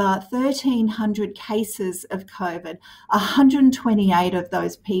over 1,300 cases of COVID. 128 of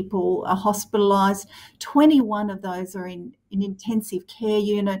those people are hospitalised, 21 of those are in an intensive care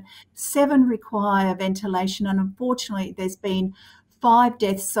unit, 7 require ventilation, and unfortunately there's been 5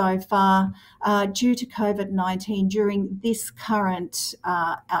 deaths so far due to COVID-19 during this current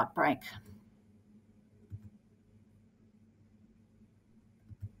outbreak.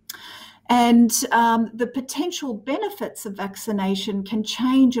 And the potential benefits of vaccination can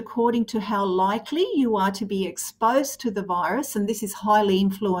change according to how likely you are to be exposed to the virus, and this is highly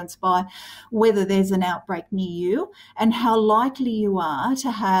influenced by whether there's an outbreak near you, and how likely you are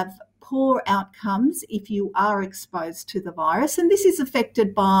to have poor outcomes if you are exposed to the virus. And this is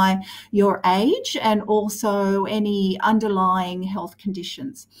affected by your age and also any underlying health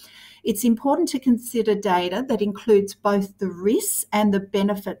conditions. It's important to consider data that includes both the risks and the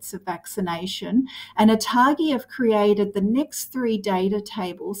benefits of vaccination. And ATAGI have created the next 3 data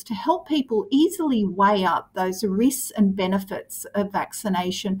tables to help people easily weigh up those risks and benefits of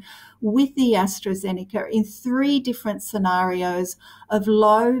vaccination with the AstraZeneca in 3 different scenarios of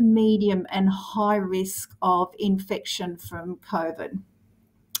low, medium, and high risk of infection from COVID.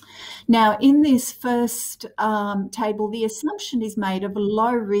 Now, in this first table, the assumption is made of a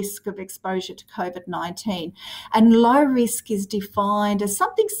low risk of exposure to COVID-19. And low risk is defined as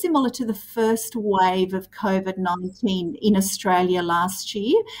something similar to the first wave of COVID-19 in Australia last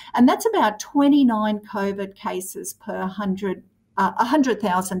year. And that's about 29 COVID cases per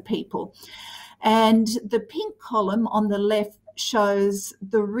 100,000 people. And the pink column on the left shows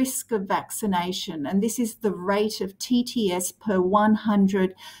the risk of vaccination, and this is the rate of TTS per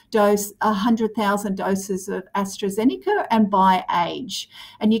 100,000 doses of AstraZeneca and by age.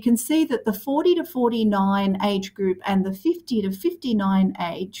 And you can see that the 40 to 49 age group and the 50 to 59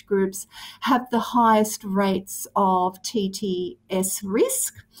 age groups have the highest rates of TTS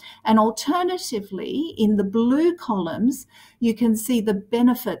risk. And alternatively, in the blue columns, you can see the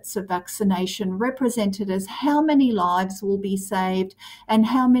benefits of vaccination represented as how many lives will be saved and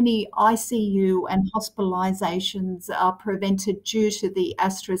how many ICU and hospitalizations are prevented due to the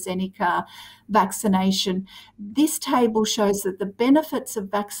AstraZeneca vaccination. This table shows that the benefits of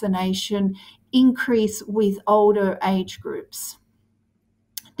vaccination increase with older age groups.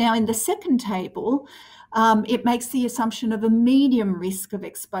 Now, in the second table, It makes the assumption of a medium risk of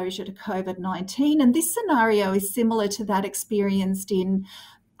exposure to COVID-19, and this scenario is similar to that experienced in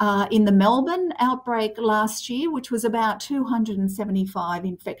the Melbourne outbreak last year, which was about 275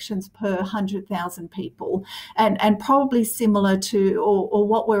 infections per 100,000 people, and probably similar to or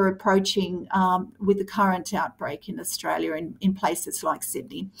what we're approaching with the current outbreak in Australia in places like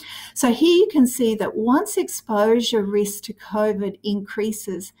Sydney. So here you can see that once exposure risk to COVID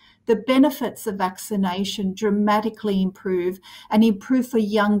increases, the benefits of vaccination dramatically improve, and improve for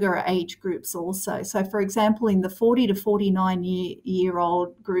younger age groups also. So, for example, in the 40 to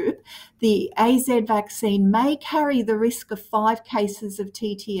 49-year-old group, the AZ vaccine may carry the risk of 5 cases of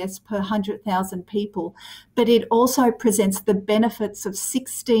TTS per 100,000 people, but it also presents the benefits of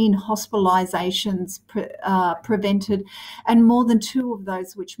 16 hospitalisations prevented, and more than 2 of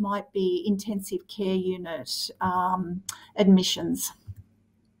those which might be intensive care unit admissions.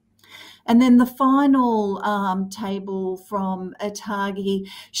 And then the final table from Atagi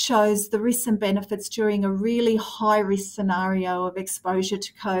shows the risks and benefits during a really high-risk scenario of exposure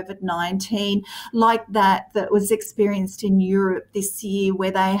to COVID-19, like that was experienced in Europe this year, where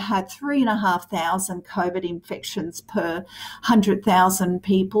they had 3,500 COVID infections per 100,000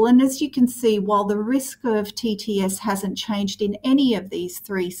 people. And as you can see, while the risk of TTS hasn't changed in any of these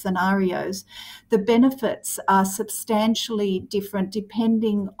 3 scenarios, the benefits are substantially different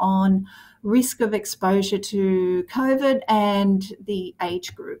depending on risk of exposure to COVID and the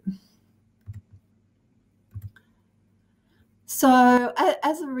age group. So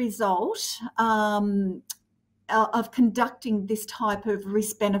as a result of conducting this type of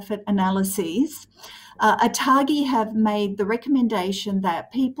risk-benefit analyses, Atagi have made the recommendation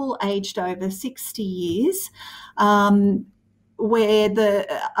that people aged over 60 years where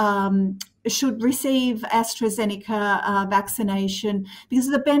should receive AstraZeneca vaccination, because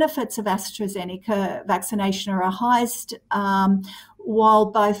the benefits of AstraZeneca vaccination are highest, while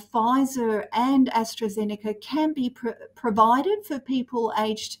both Pfizer and AstraZeneca can be provided for people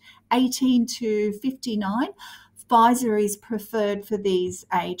aged 18 to 59. Pfizer is preferred for these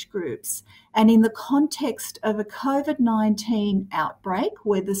age groups. And in the context of a COVID-19 outbreak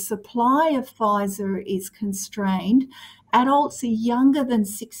where the supply of Pfizer is constrained, adults younger than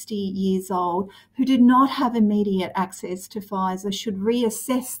 60 years old who do not have immediate access to Pfizer should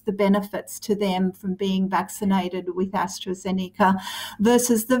reassess the benefits to them from being vaccinated with AstraZeneca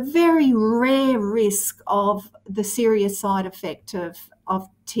versus the very rare risk of the serious side effect of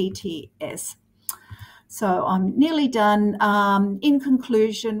TTS. So I'm nearly done. In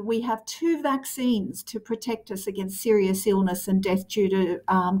conclusion, we have 2 vaccines to protect us against serious illness and death due to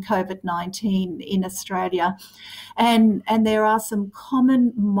COVID-19 in Australia. And there are some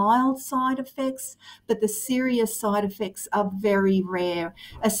common mild side effects, but the serious side effects are very rare.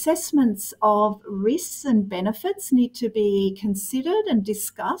 Assessments of risks and benefits need to be considered and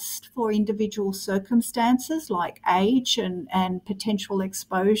discussed for individual circumstances like age and potential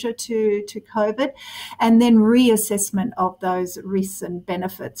exposure to COVID. And then reassessment of those risks and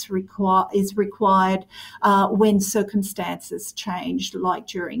benefits is required when circumstances change, like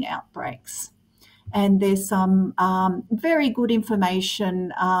during outbreaks. And there's some very good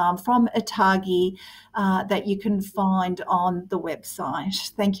information from Atagi that you can find on the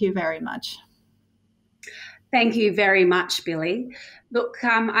website. Thank you very much. Thank you very much, Billie. Look,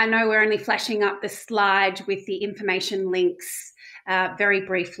 I know we're only flashing up the slide with the information links very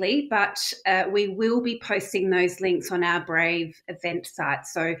briefly, but we will be posting those links on our Brave event site.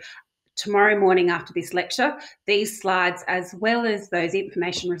 So tomorrow morning after this lecture, these slides as well as those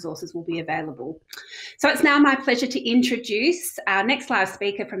information resources will be available. So it's now my pleasure to introduce our next live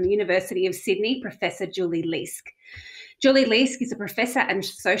speaker from the University of Sydney, Professor Julie Leask. Julie Leask is a professor and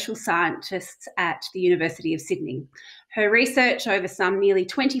social scientist at the University of Sydney. Her research over some nearly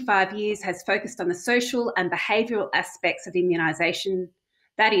 25 years has focused on the social and behavioural aspects of immunisation,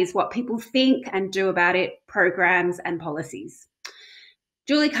 that is, what people think and do about it, programs and policies.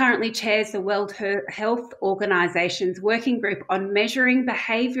 Julie currently chairs the World Health Organisation's working group on measuring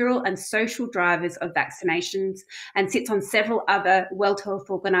behavioural and social drivers of vaccinations and sits on several other World Health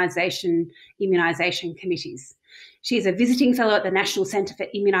Organisation immunisation committees. She is a visiting fellow at the National Centre for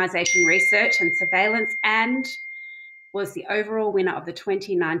Immunisation Research and Surveillance and was the overall winner of the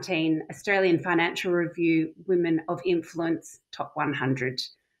 2019 Australian Financial Review Women of Influence Top 100.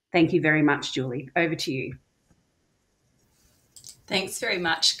 Thank you very much, Julie. Over to you. Thanks very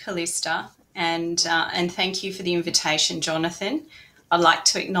much, Callista, and thank you for the invitation, Jonathan. I'd like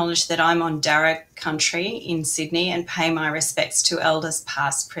to acknowledge that I'm on Darug country in Sydney and pay my respects to elders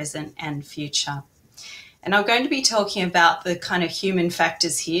past, present and future. And I'm going to be talking about the kind of human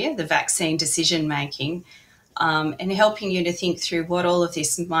factors here, the vaccine decision making, and helping you to think through what all of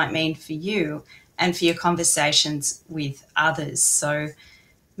this might mean for you and for your conversations with others. So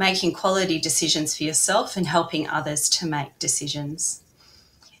making quality decisions for yourself and helping others to make decisions.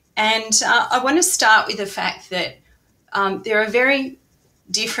 And I want to start with the fact that there are very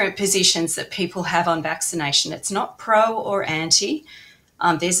different positions that people have on vaccination. It's not pro or anti.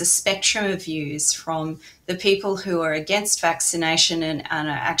 There's a spectrum of views from the people who are against vaccination and are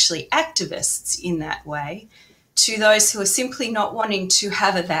actually activists in that way, to those who are simply not wanting to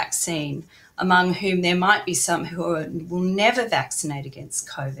have a vaccine, among whom there might be some who will never vaccinate against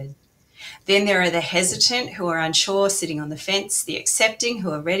COVID. Then there are the hesitant who are unsure, sitting on the fence, the accepting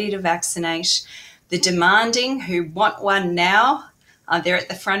who are ready to vaccinate, the demanding who want one now, they're at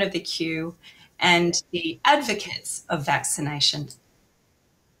the front of the queue, and the advocates of vaccination.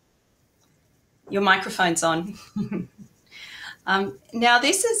 Your microphone's on. Now,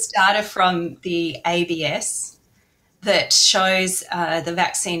 this is data from the ABS that shows the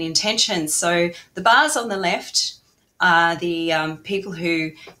vaccine intentions. So the bars on the left are the people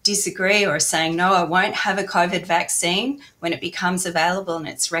who disagree or are saying, no, I won't have a COVID vaccine when it becomes available and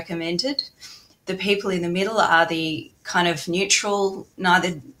it's recommended. The people in the middle are the kind of neutral,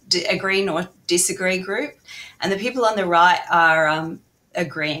 neither agree nor disagree group. And the people on the right are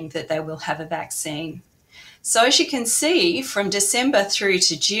agreeing that they will have a vaccine. So as you can see, from December through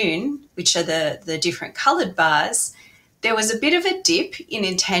to June, which are the different coloured bars, there was a bit of a dip in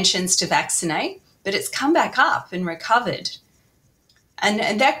intentions to vaccinate, but it's come back up and recovered.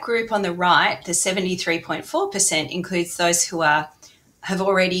 And that group on the right, the 73.4%, includes those who have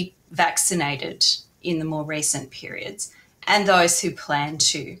already vaccinated in the more recent periods and those who plan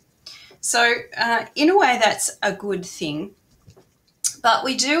to. So in a way, that's a good thing. But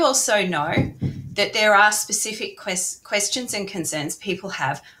we do also know that there are specific questions and concerns people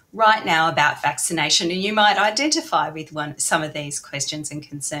have right now about vaccination, and you might identify with some of these questions and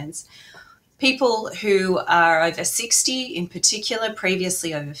concerns. People who are over 60 in particular,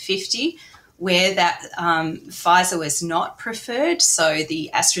 previously over 50, where that Pfizer was not preferred, so the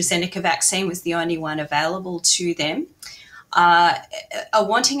AstraZeneca vaccine was the only one available to them, are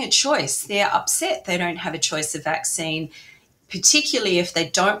wanting a choice. They're upset they don't have a choice of vaccine, particularly if they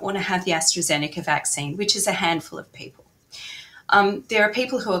don't want to have the AstraZeneca vaccine, which is a handful of people. There are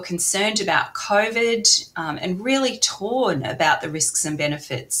people who are concerned about COVID and really torn about the risks and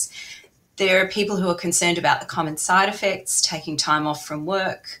benefits. There are people who are concerned about the common side effects, taking time off from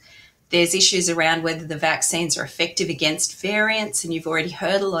work. There's issues around whether the vaccines are effective against variants, and you've already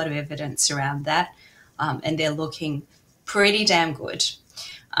heard a lot of evidence around that, and they're looking pretty damn good.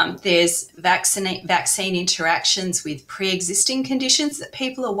 There's vaccine interactions with pre-existing conditions that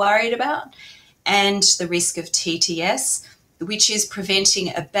people are worried about, and the risk of TTS, which is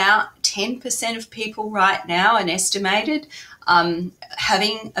preventing about 10% of people right now, and estimated,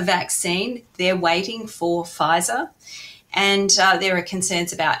 having a vaccine. They're waiting for Pfizer. And there are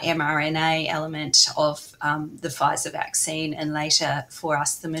concerns about mRNA element of the Pfizer vaccine, and later for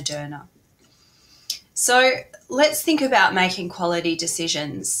us, the Moderna. So let's think about making quality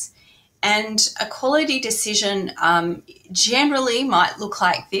decisions. And a quality decision generally might look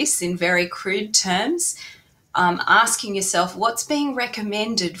like this in very crude terms, asking yourself, what's being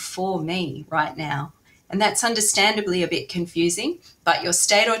recommended for me right now? And that's understandably a bit confusing, but your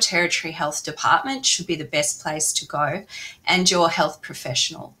state or territory health department should be the best place to go, and your health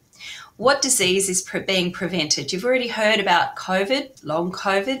professional. What disease is being prevented? You've already heard about COVID, long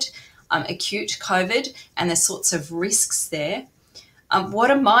COVID, acute COVID, and the sorts of risks there. What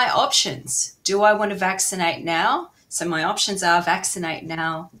are my options? Do I want to vaccinate now? So my options are vaccinate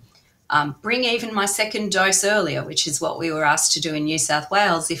now, bring even my second dose earlier, which is what we were asked to do in New South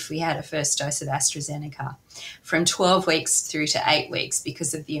Wales if we had a first dose of AstraZeneca, from 12 weeks through to 8 weeks,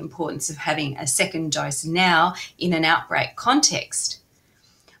 because of the importance of having a second dose now in an outbreak context.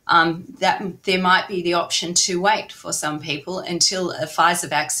 That there might be the option to wait for some people until a Pfizer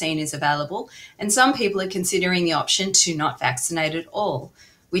vaccine is available, and some people are considering the option to not vaccinate at all,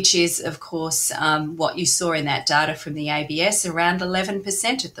 which is, of course, what you saw in that data from the ABS, around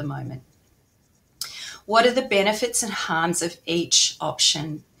 11% at the moment. What are the benefits and harms of each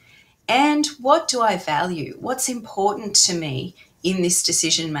option? And what do I value? What's important to me in this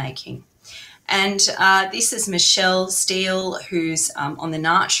decision making? And this is Michelle Steele, who's on the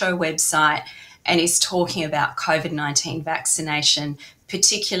NART Show website, and is talking about COVID-19 vaccination,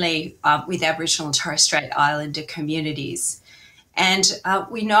 particularly with Aboriginal and Torres Strait Islander communities. And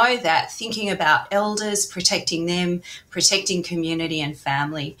we know that thinking about elders, protecting them, protecting community and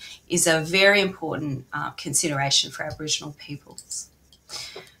family is a very important consideration for Aboriginal peoples.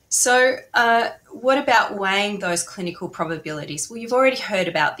 So what about weighing those clinical probabilities? Well, you've already heard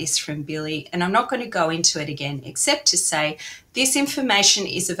about this from Billie, and I'm not going to go into it again, except to say this information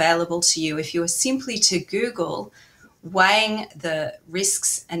is available to you if you are simply to Google weighing the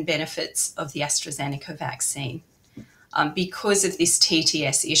risks and benefits of the AstraZeneca vaccine because of this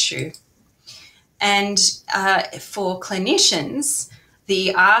TTS issue. And for clinicians,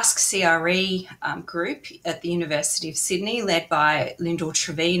 the Ask CRE group at the University of Sydney, led by Lyndall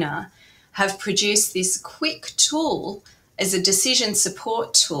Trevena, have produced this quick tool as a decision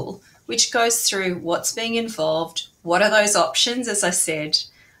support tool, which goes through what's being involved, what are those options, as I said,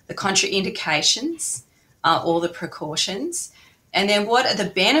 the contraindications, all the precautions, and then what are the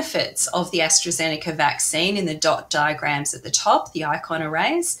benefits of the AstraZeneca vaccine in the dot diagrams at the top, the icon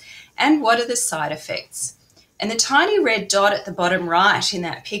arrays, and what are the side effects. And the tiny red dot at the bottom right in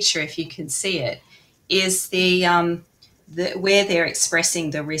that picture, if you can see it, is where they're expressing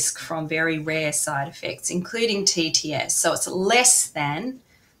the risk from very rare side effects, including TTS. So it's less than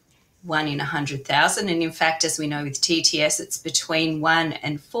 1 in 100,000. And in fact, as we know with TTS, it's between 1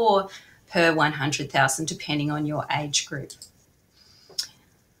 and 4 per 100,000, depending on your age group.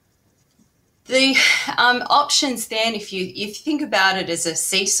 The options then, if you think about it as a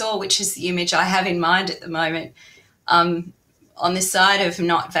seesaw, which is the image I have in mind at the moment, on the side of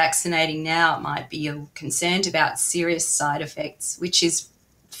not vaccinating now, it might be you're concerned about serious side effects, which is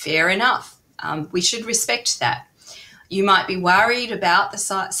fair enough. We should respect that. You might be worried about the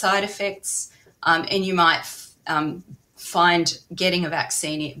side effects, and you might find getting a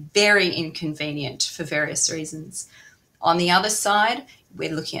vaccine very inconvenient for various reasons. On the other side,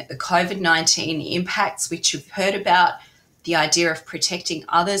 we're looking at the COVID-19 impacts, which you've heard about, the idea of protecting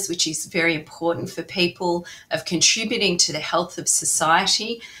others, which is very important for people, of contributing to the health of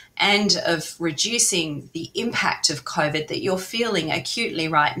society, and of reducing the impact of COVID that you're feeling acutely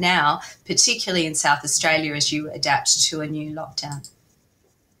right now, particularly in South Australia as you adapt to a new lockdown.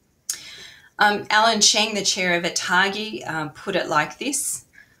 Alan Cheng, the chair of ATAGI, put it like this.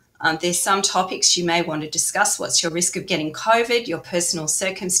 There's some topics you may want to discuss. What's your risk of getting COVID, your personal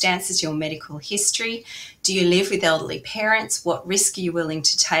circumstances, your medical history? Do you live with elderly parents? What risk are you willing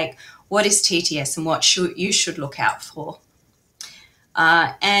to take? What is TTS and what you should look out for?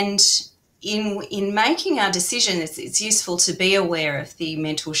 And in making our decision, it's useful to be aware of the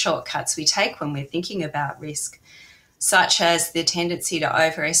mental shortcuts we take when we're thinking about risk, such as the tendency to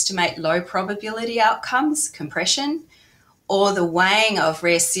overestimate low probability outcomes, compression, or the weighing of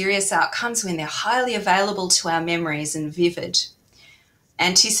rare serious outcomes when they're highly available to our memories and vivid.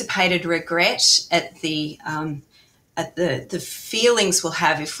 Anticipated regret at the feelings we'll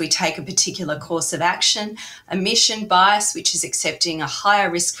have if we take a particular course of action. Omission bias, which is accepting a higher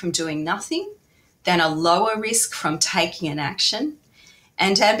risk from doing nothing than a lower risk from taking an action.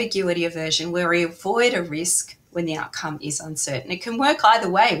 And ambiguity aversion, where we avoid a risk when the outcome is uncertain. It can work either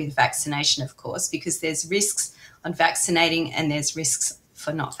way with vaccination, of course, because there's risks on vaccinating and there's risks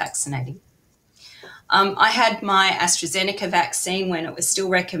for not vaccinating. I had my AstraZeneca vaccine when it was still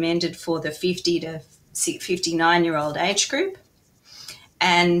recommended for the 50 to 59-year-old age group.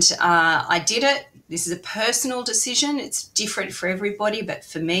 And I did it. This is a personal decision. It's different for everybody, but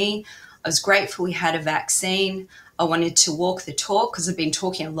for me, I was grateful we had a vaccine. I wanted to walk the talk because I've been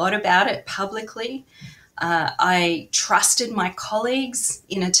talking a lot about it publicly. I trusted my colleagues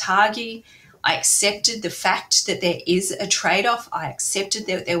in ATAGI. I accepted the fact that there is a trade-off. I accepted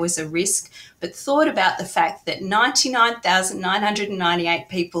that there was a risk, but thought about the fact that 99,998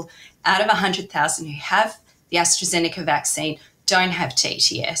 people out of 100,000 who have the AstraZeneca vaccine don't have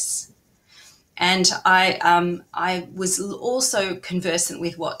TTS. And I was also conversant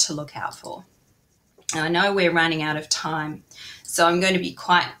with what to look out for. Now, I know we're running out of time, so I'm going to be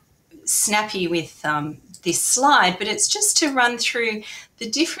quite snappy with this slide, but it's just to run through the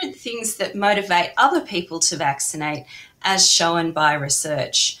different things that motivate other people to vaccinate as shown by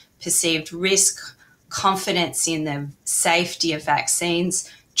research: perceived risk, confidence in the safety of vaccines,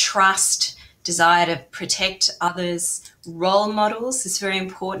 trust, desire to protect others, role models is very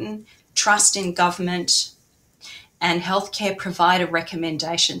important, trust in government, and healthcare provider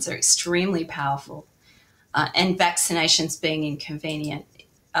recommendations are extremely powerful. And vaccinations being inconvenient,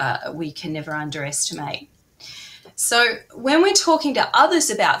 we can never underestimate. So when we're talking to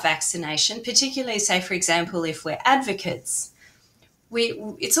others about vaccination, particularly, say, for example, if we're advocates,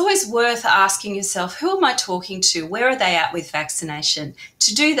 it's always worth asking yourself, who am I talking to? Where are they at with vaccination?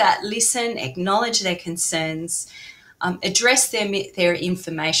 To do that, listen, acknowledge their concerns, address their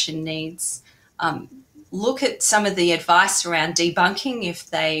information needs, look at some of the advice around debunking if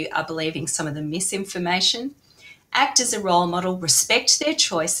they are believing some of the misinformation, act as a role model, respect their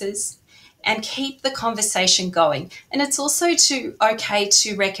choices, and keep the conversation going. And it's also okay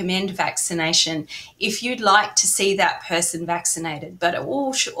to recommend vaccination if you'd like to see that person vaccinated, but it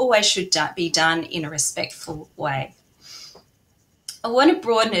always should be done in a respectful way. I want to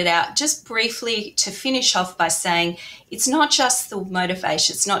broaden it out just briefly to finish off by saying it's not just the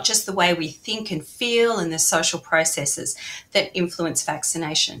motivation, it's not just the way we think and feel and the social processes that influence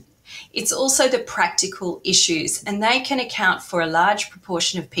vaccination. It's also the practical issues, and they can account for a large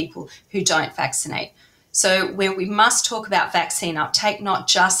proportion of people who don't vaccinate. So where we must talk about vaccine uptake, not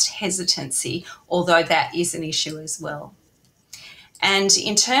just hesitancy, although that is an issue as well. And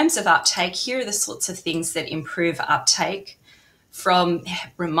in terms of uptake, here are the sorts of things that improve uptake, from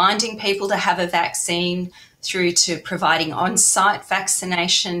reminding people to have a vaccine through to providing on-site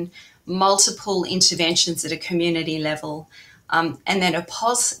vaccination, multiple interventions at a community level, and then a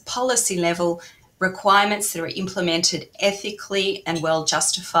policy level, requirements that are implemented ethically and well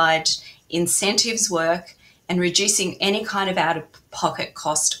justified, incentives work, and reducing any kind of out-of-pocket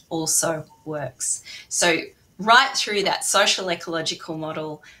cost also works. So right through that social ecological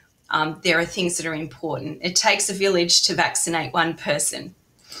model, there are things that are important. It takes a village to vaccinate one person.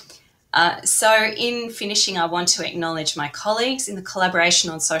 So in finishing, I want to acknowledge my colleagues in the collaboration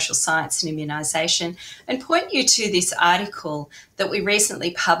on social science and immunisation and point you to this article that we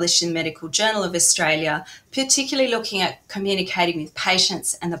recently published in the Medical Journal of Australia, particularly looking at communicating with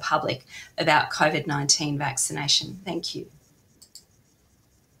patients and the public about COVID-19 vaccination. Thank you.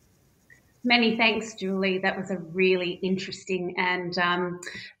 Many thanks, Julie. That was a really interesting and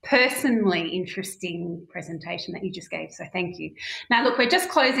personally interesting presentation that you just gave, so thank you. Now, look, we're just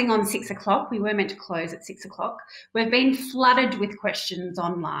closing on 6 o'clock. We were meant to close at 6 o'clock. We've been flooded with questions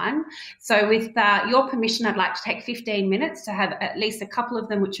online. So with your permission, I'd like to take 15 minutes to have at least a couple of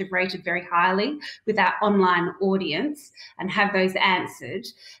them which have rated very highly with our online audience and have those answered.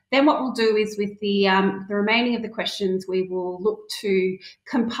 Then what we'll do is with the remaining of the questions, we will look to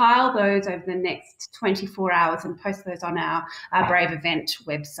compile those over the next 24 hours and post those on our Brave Event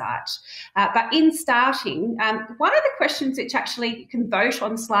website. But in starting, one of the questions which actually you can vote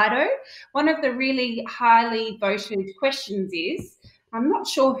on Slido, one of the really highly voted questions is, I'm not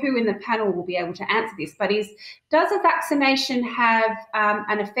sure who in the panel will be able to answer this, but does a vaccination have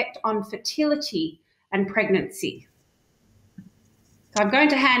an effect on fertility and pregnancy? So I'm going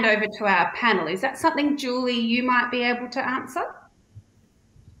to hand over to our panel. Is that something, Julie, you might be able to answer?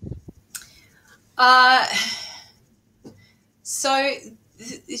 So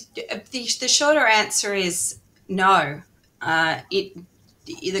the shorter answer is no. The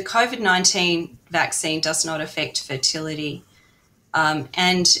COVID-19 vaccine does not affect fertility.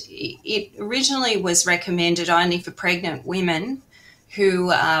 And it originally was recommended only for pregnant women who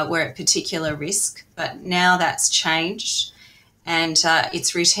were at particular risk, but now that's changed. And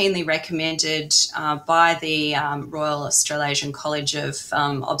it's routinely recommended by the Royal Australasian College of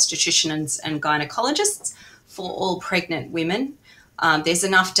Obstetricians and Gynecologists for all pregnant women. There's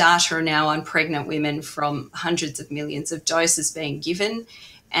enough data now on pregnant women from hundreds of millions of doses being given,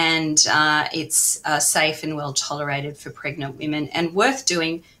 and it's safe and well tolerated for pregnant women and worth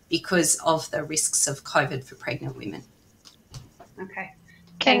doing because of the risks of COVID for pregnant women. Okay.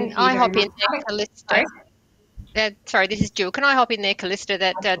 Can I hop in there, Callista? Sorry, this is Jill. Can I hop in there, Callista,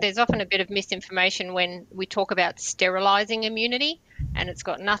 that there's often a bit of misinformation when we talk about sterilising immunity, and it's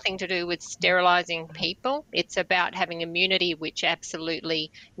got nothing to do with sterilising people. It's about having immunity which absolutely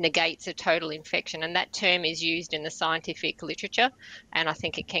negates a total infection, and that term is used in the scientific literature, and I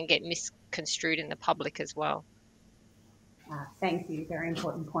think it can get misconstrued in the public as well. Thank you, very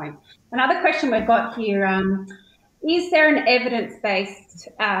important point. Another question we've got here, is there evidence-based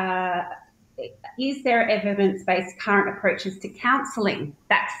current approaches to counselling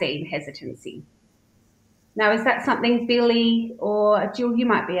vaccine hesitancy? Now, is that something Billie or Jill, you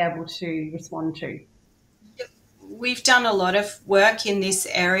might be able to respond to? We've done a lot of work in this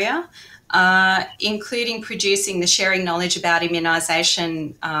area, including producing the sharing knowledge about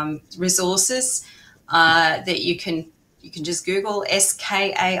immunisation resources that you can just Google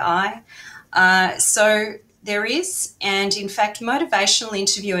SKAI. So there is, and in fact, motivational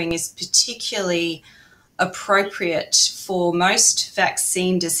interviewing is particularly appropriate for most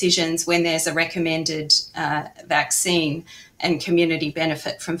vaccine decisions when there's a recommended vaccine and community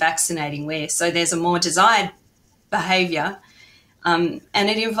benefit from vaccinating so there's a more desired behaviour, and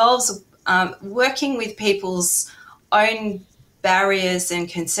it involves working with people's own barriers and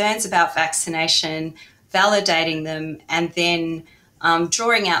concerns about vaccination validating them, and then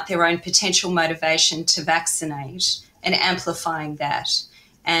drawing out their own potential motivation to vaccinate and amplifying that.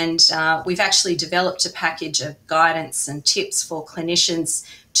 And we've actually developed a package of guidance and tips for clinicians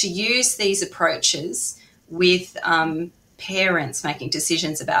to use these approaches with parents making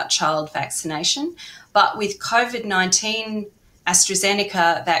decisions about child vaccination. But with COVID-19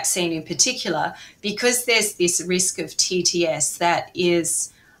 AstraZeneca vaccine in particular, because there's this risk of TTS that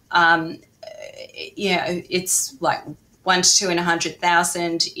is, it's like 1 to 2 in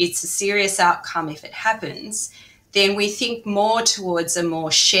 100,000. It's a serious outcome if it happens. Then we think more towards a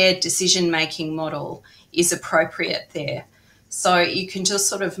more shared decision-making model is appropriate there. So you can just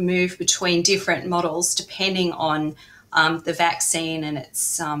sort of move between different models depending on the vaccine and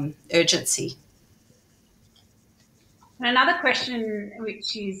its urgency. Another question,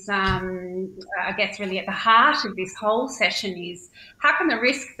 which is, I guess, really at the heart of this whole session is, how can the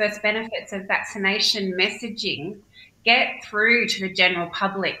risk versus benefits of vaccination messaging get through to the general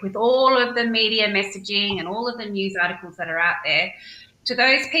public with all of the media messaging and all of the news articles that are out there to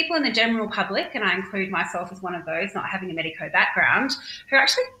those people in the general public, and I include myself as one of those, not having a medico background, who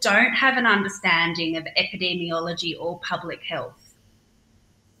actually don't have an understanding of epidemiology or public health?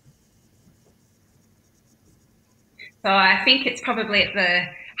 So I think it's probably at the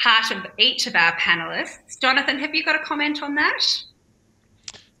heart of each of our panellists. Jonathan, have you got a comment on that?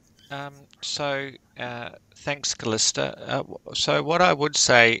 Thanks, Callista. So what I would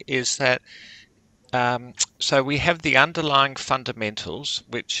say is that so we have the underlying fundamentals,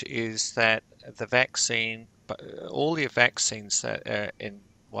 which is that the vaccine, all the vaccines that are in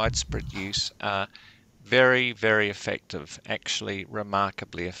widespread use are very, very effective, actually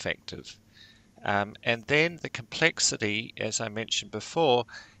remarkably effective. And then the complexity, as I mentioned before,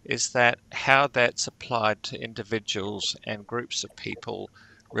 is that how that's applied to individuals and groups of people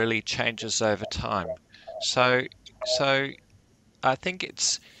really changes over time. So I think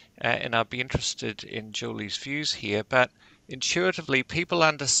it's, and I'll be interested in Julie's views here, but intuitively people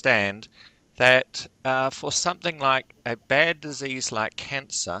understand that for something like a bad disease like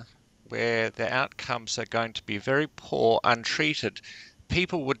cancer, where the outcomes are going to be very poor, untreated,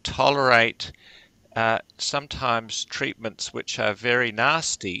 people would tolerate sometimes treatments which are very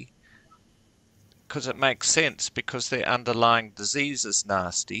nasty because it makes sense, because their underlying disease is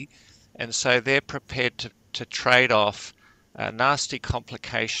nasty, and so they're prepared to trade off nasty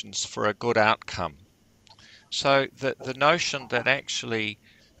complications for a good outcome. So the notion that actually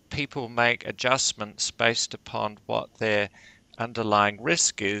people make adjustments based upon what their underlying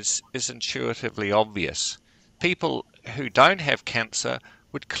risk is intuitively obvious. People who don't have cancer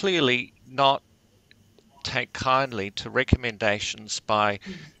would clearly not take kindly to recommendations by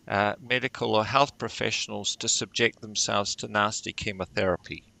medical or health professionals to subject themselves to nasty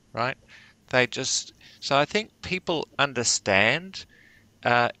chemotherapy, right? So I think people understand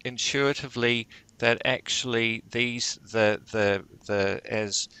intuitively that actually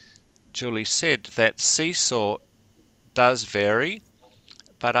as Julie said, that seesaw does vary,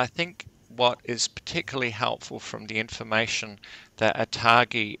 but I think what is particularly helpful from the information that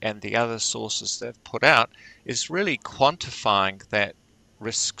ATAGI and the other sources they've put out is really quantifying that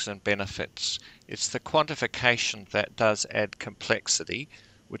risks and benefits. It's the quantification that does add complexity,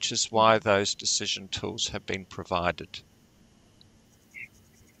 which is why those decision tools have been provided.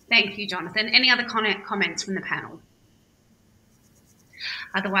 Thank you, Jonathan. Any other comments from the panel?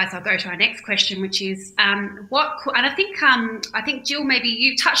 Otherwise, I'll go to our next question, which is and I think Jill, maybe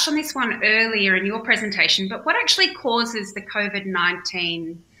you touched on this one earlier in your presentation, but what actually causes the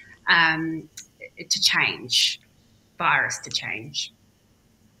COVID-19 virus to change?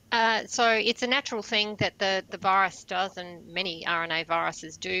 So it's a natural thing that the virus does, and many RNA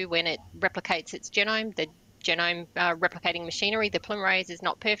viruses do, when it replicates its genome. The genome replicating machinery, the polymerase, is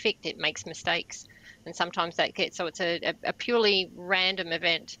not perfect. It makes mistakes, and sometimes so it's a purely random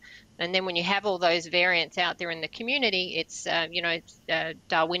event. And then when you have all those variants out there in the community, it's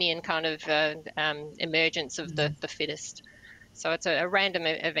Darwinian kind of emergence of the fittest. So it's a random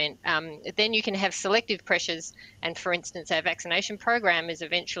event. Then you can have selective pressures, and for instance, our vaccination program is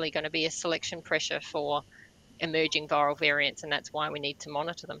eventually going to be a selection pressure for emerging viral variants, and that's why we need to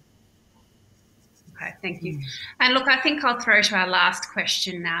monitor them. Okay, thank you. And look, I think I'll throw to our last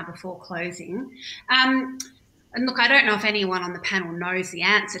question now before closing. And look, I don't know if anyone on the panel knows the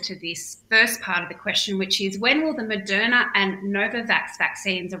answer to this first part of the question, which is, when will the Moderna and Novavax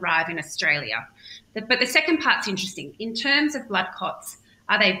vaccines arrive in Australia? But the second part's interesting. In terms of blood clots,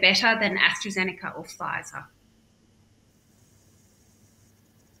 are they better than AstraZeneca or Pfizer?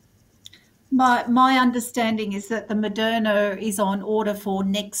 My understanding is that the Moderna is on order for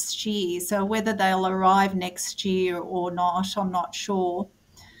next year. So whether they'll arrive next year or not, I'm not sure.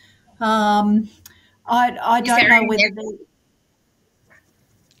 I don't know whether they...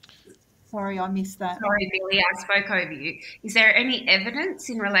 Sorry, I missed that. Sorry, Billie, I spoke over you. Is there any evidence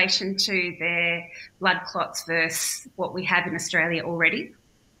in relation to their blood clots versus what we have in Australia already?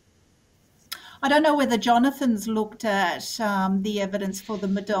 I don't know whether Jonathan's looked at the evidence for the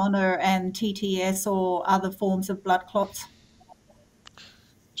Moderna and TTS or other forms of blood clots.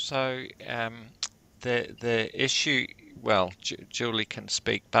 So the issue, well, Julie can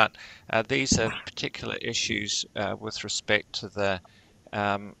speak, but these are particular issues with respect to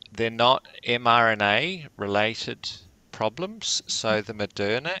they're not mRNA related problems. So the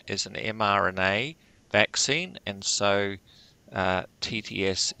Moderna is an mRNA vaccine, and so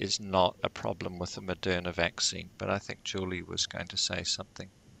TTS is not a problem with the Moderna vaccine. But I think Julie was going to say something.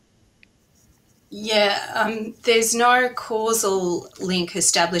 Yeah, there's no causal link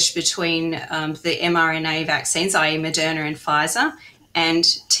established between the mRNA vaccines, i.e. Moderna and Pfizer, and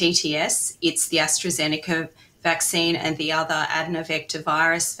TTS. It's the AstraZeneca vaccine and the other adenovirus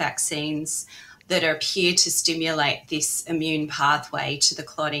virus vaccines that appear to stimulate this immune pathway to the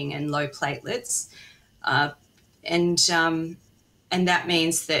clotting and low platelets. And that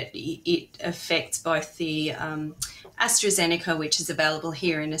means that it affects both the AstraZeneca, which is available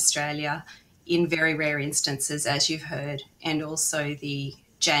here in Australia, in very rare instances, as you've heard, and also the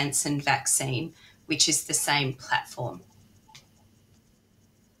Janssen vaccine, which is the same platform.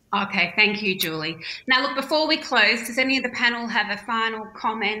 Okay, thank you, Julie. Now, look, before we close, does any of the panel have a final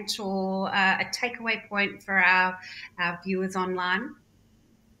comment or a takeaway point for our viewers online?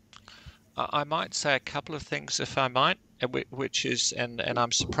 I might say a couple of things, if I might, which is, and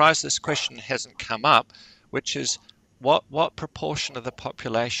I'm surprised this question hasn't come up, which is what proportion of the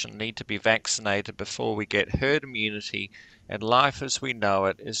population need to be vaccinated before we get herd immunity and life as we know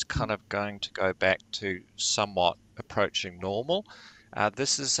it is kind of going to go back to somewhat approaching normal.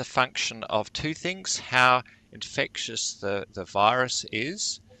 This is a function of two things: how infectious the virus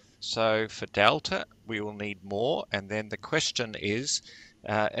is. So for Delta, we will need more, and then the question is,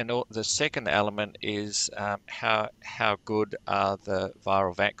 and the second element is how good are the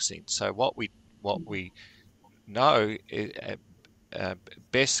viral vaccines. So what we know,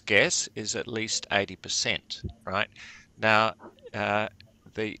 best guess is at least 80%. Right now,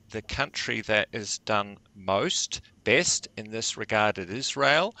 the country that has done best in this regard is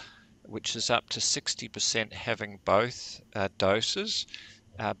Israel, which is up to 60% having both doses.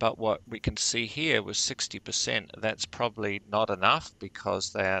 But what we can see here was 60%. That's probably not enough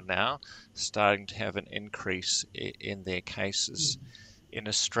because they are now starting to have an increase in their cases. In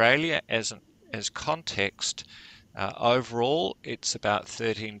Australia, as context, overall, it's about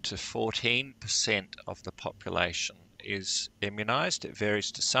 13 to 14% of the population is immunised. It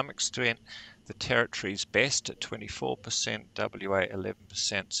varies to some extent. The Territory's best at 24%, WA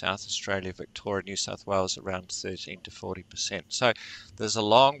 11%, South Australia, Victoria, New South Wales around 13 to 40%. So there's a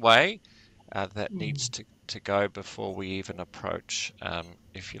long way that needs to go before we even approach,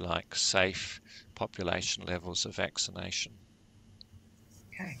 if you like, safe population levels of vaccination.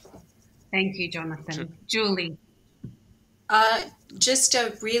 Okay. Thank you, Jonathan. Julie. Just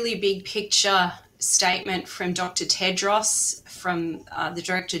a really big picture statement from Dr. Tedros, from the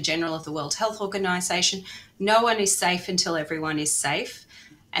Director General of the World Health Organization. No one is safe until everyone is safe.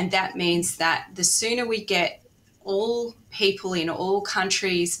 And that means that the sooner we get all people in all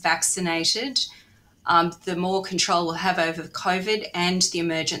countries vaccinated, the more control we'll have over COVID and the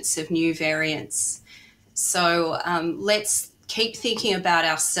emergence of new variants. So let's keep thinking about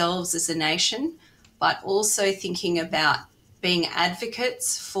ourselves as a nation, but also thinking about being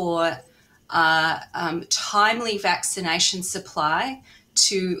advocates for timely vaccination supply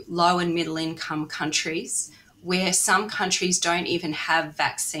to low and middle income countries, where some countries don't even have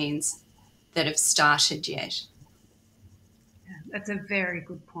vaccines that have started yet. That's a very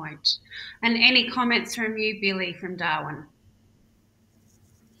good point. And any comments from you, Billie, from Darwin?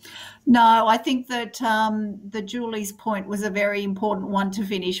 No, I think that the Julie's point was a very important one to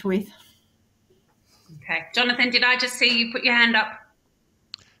finish with. Okay. Jonathan, did I just see you put your hand up?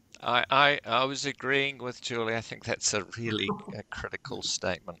 I was agreeing with Julie. I think that's a really critical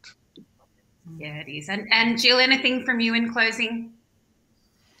statement. Yeah, it is. And Jill, anything from you in closing?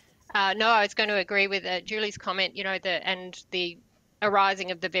 No, I was going to agree with Julie's comment. You know, the arising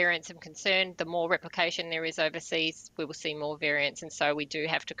of the variants of concern, the more replication there is overseas, we will see more variants, and so we do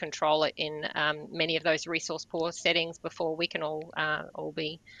have to control it in many of those resource poor settings before we can all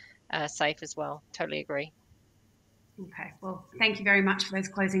be safe as well. Totally agree. Okay, well, thank you very much for those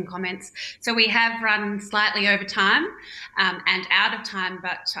closing comments. So we have run slightly over time and out of time,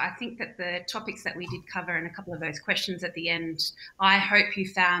 but I think that the topics that we did cover and a couple of those questions at the end, I hope you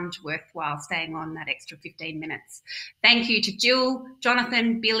found worthwhile staying on that extra 15 minutes. Thank you to Jill,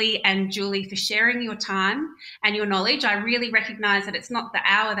 Jonathan, Billie and Julie for sharing your time and your knowledge. I really recognise that it's not the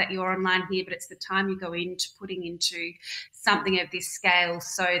hour that you're online here, but it's the time you go into putting into something of this scale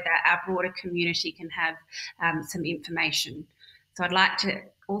so that our broader community can have some information. So I'd like to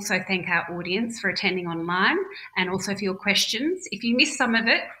also thank our audience for attending online and also for your questions. If you missed some of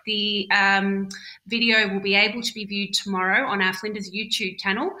it, the video will be able to be viewed tomorrow on our Flinders YouTube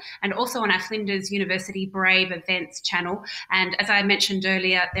channel and also on our Flinders University Brave Events channel. And as I mentioned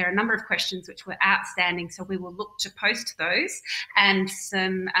earlier, there are a number of questions which were outstanding, so we will look to post those and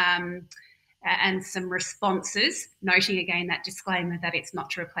some responses, noting again that disclaimer that it's not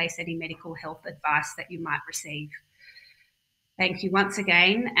to replace any medical health advice that you might receive. Thank you once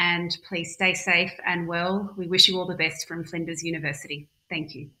again, and please stay safe and well. We wish you all the best from Flinders University.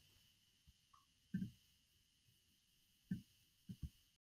 Thank you.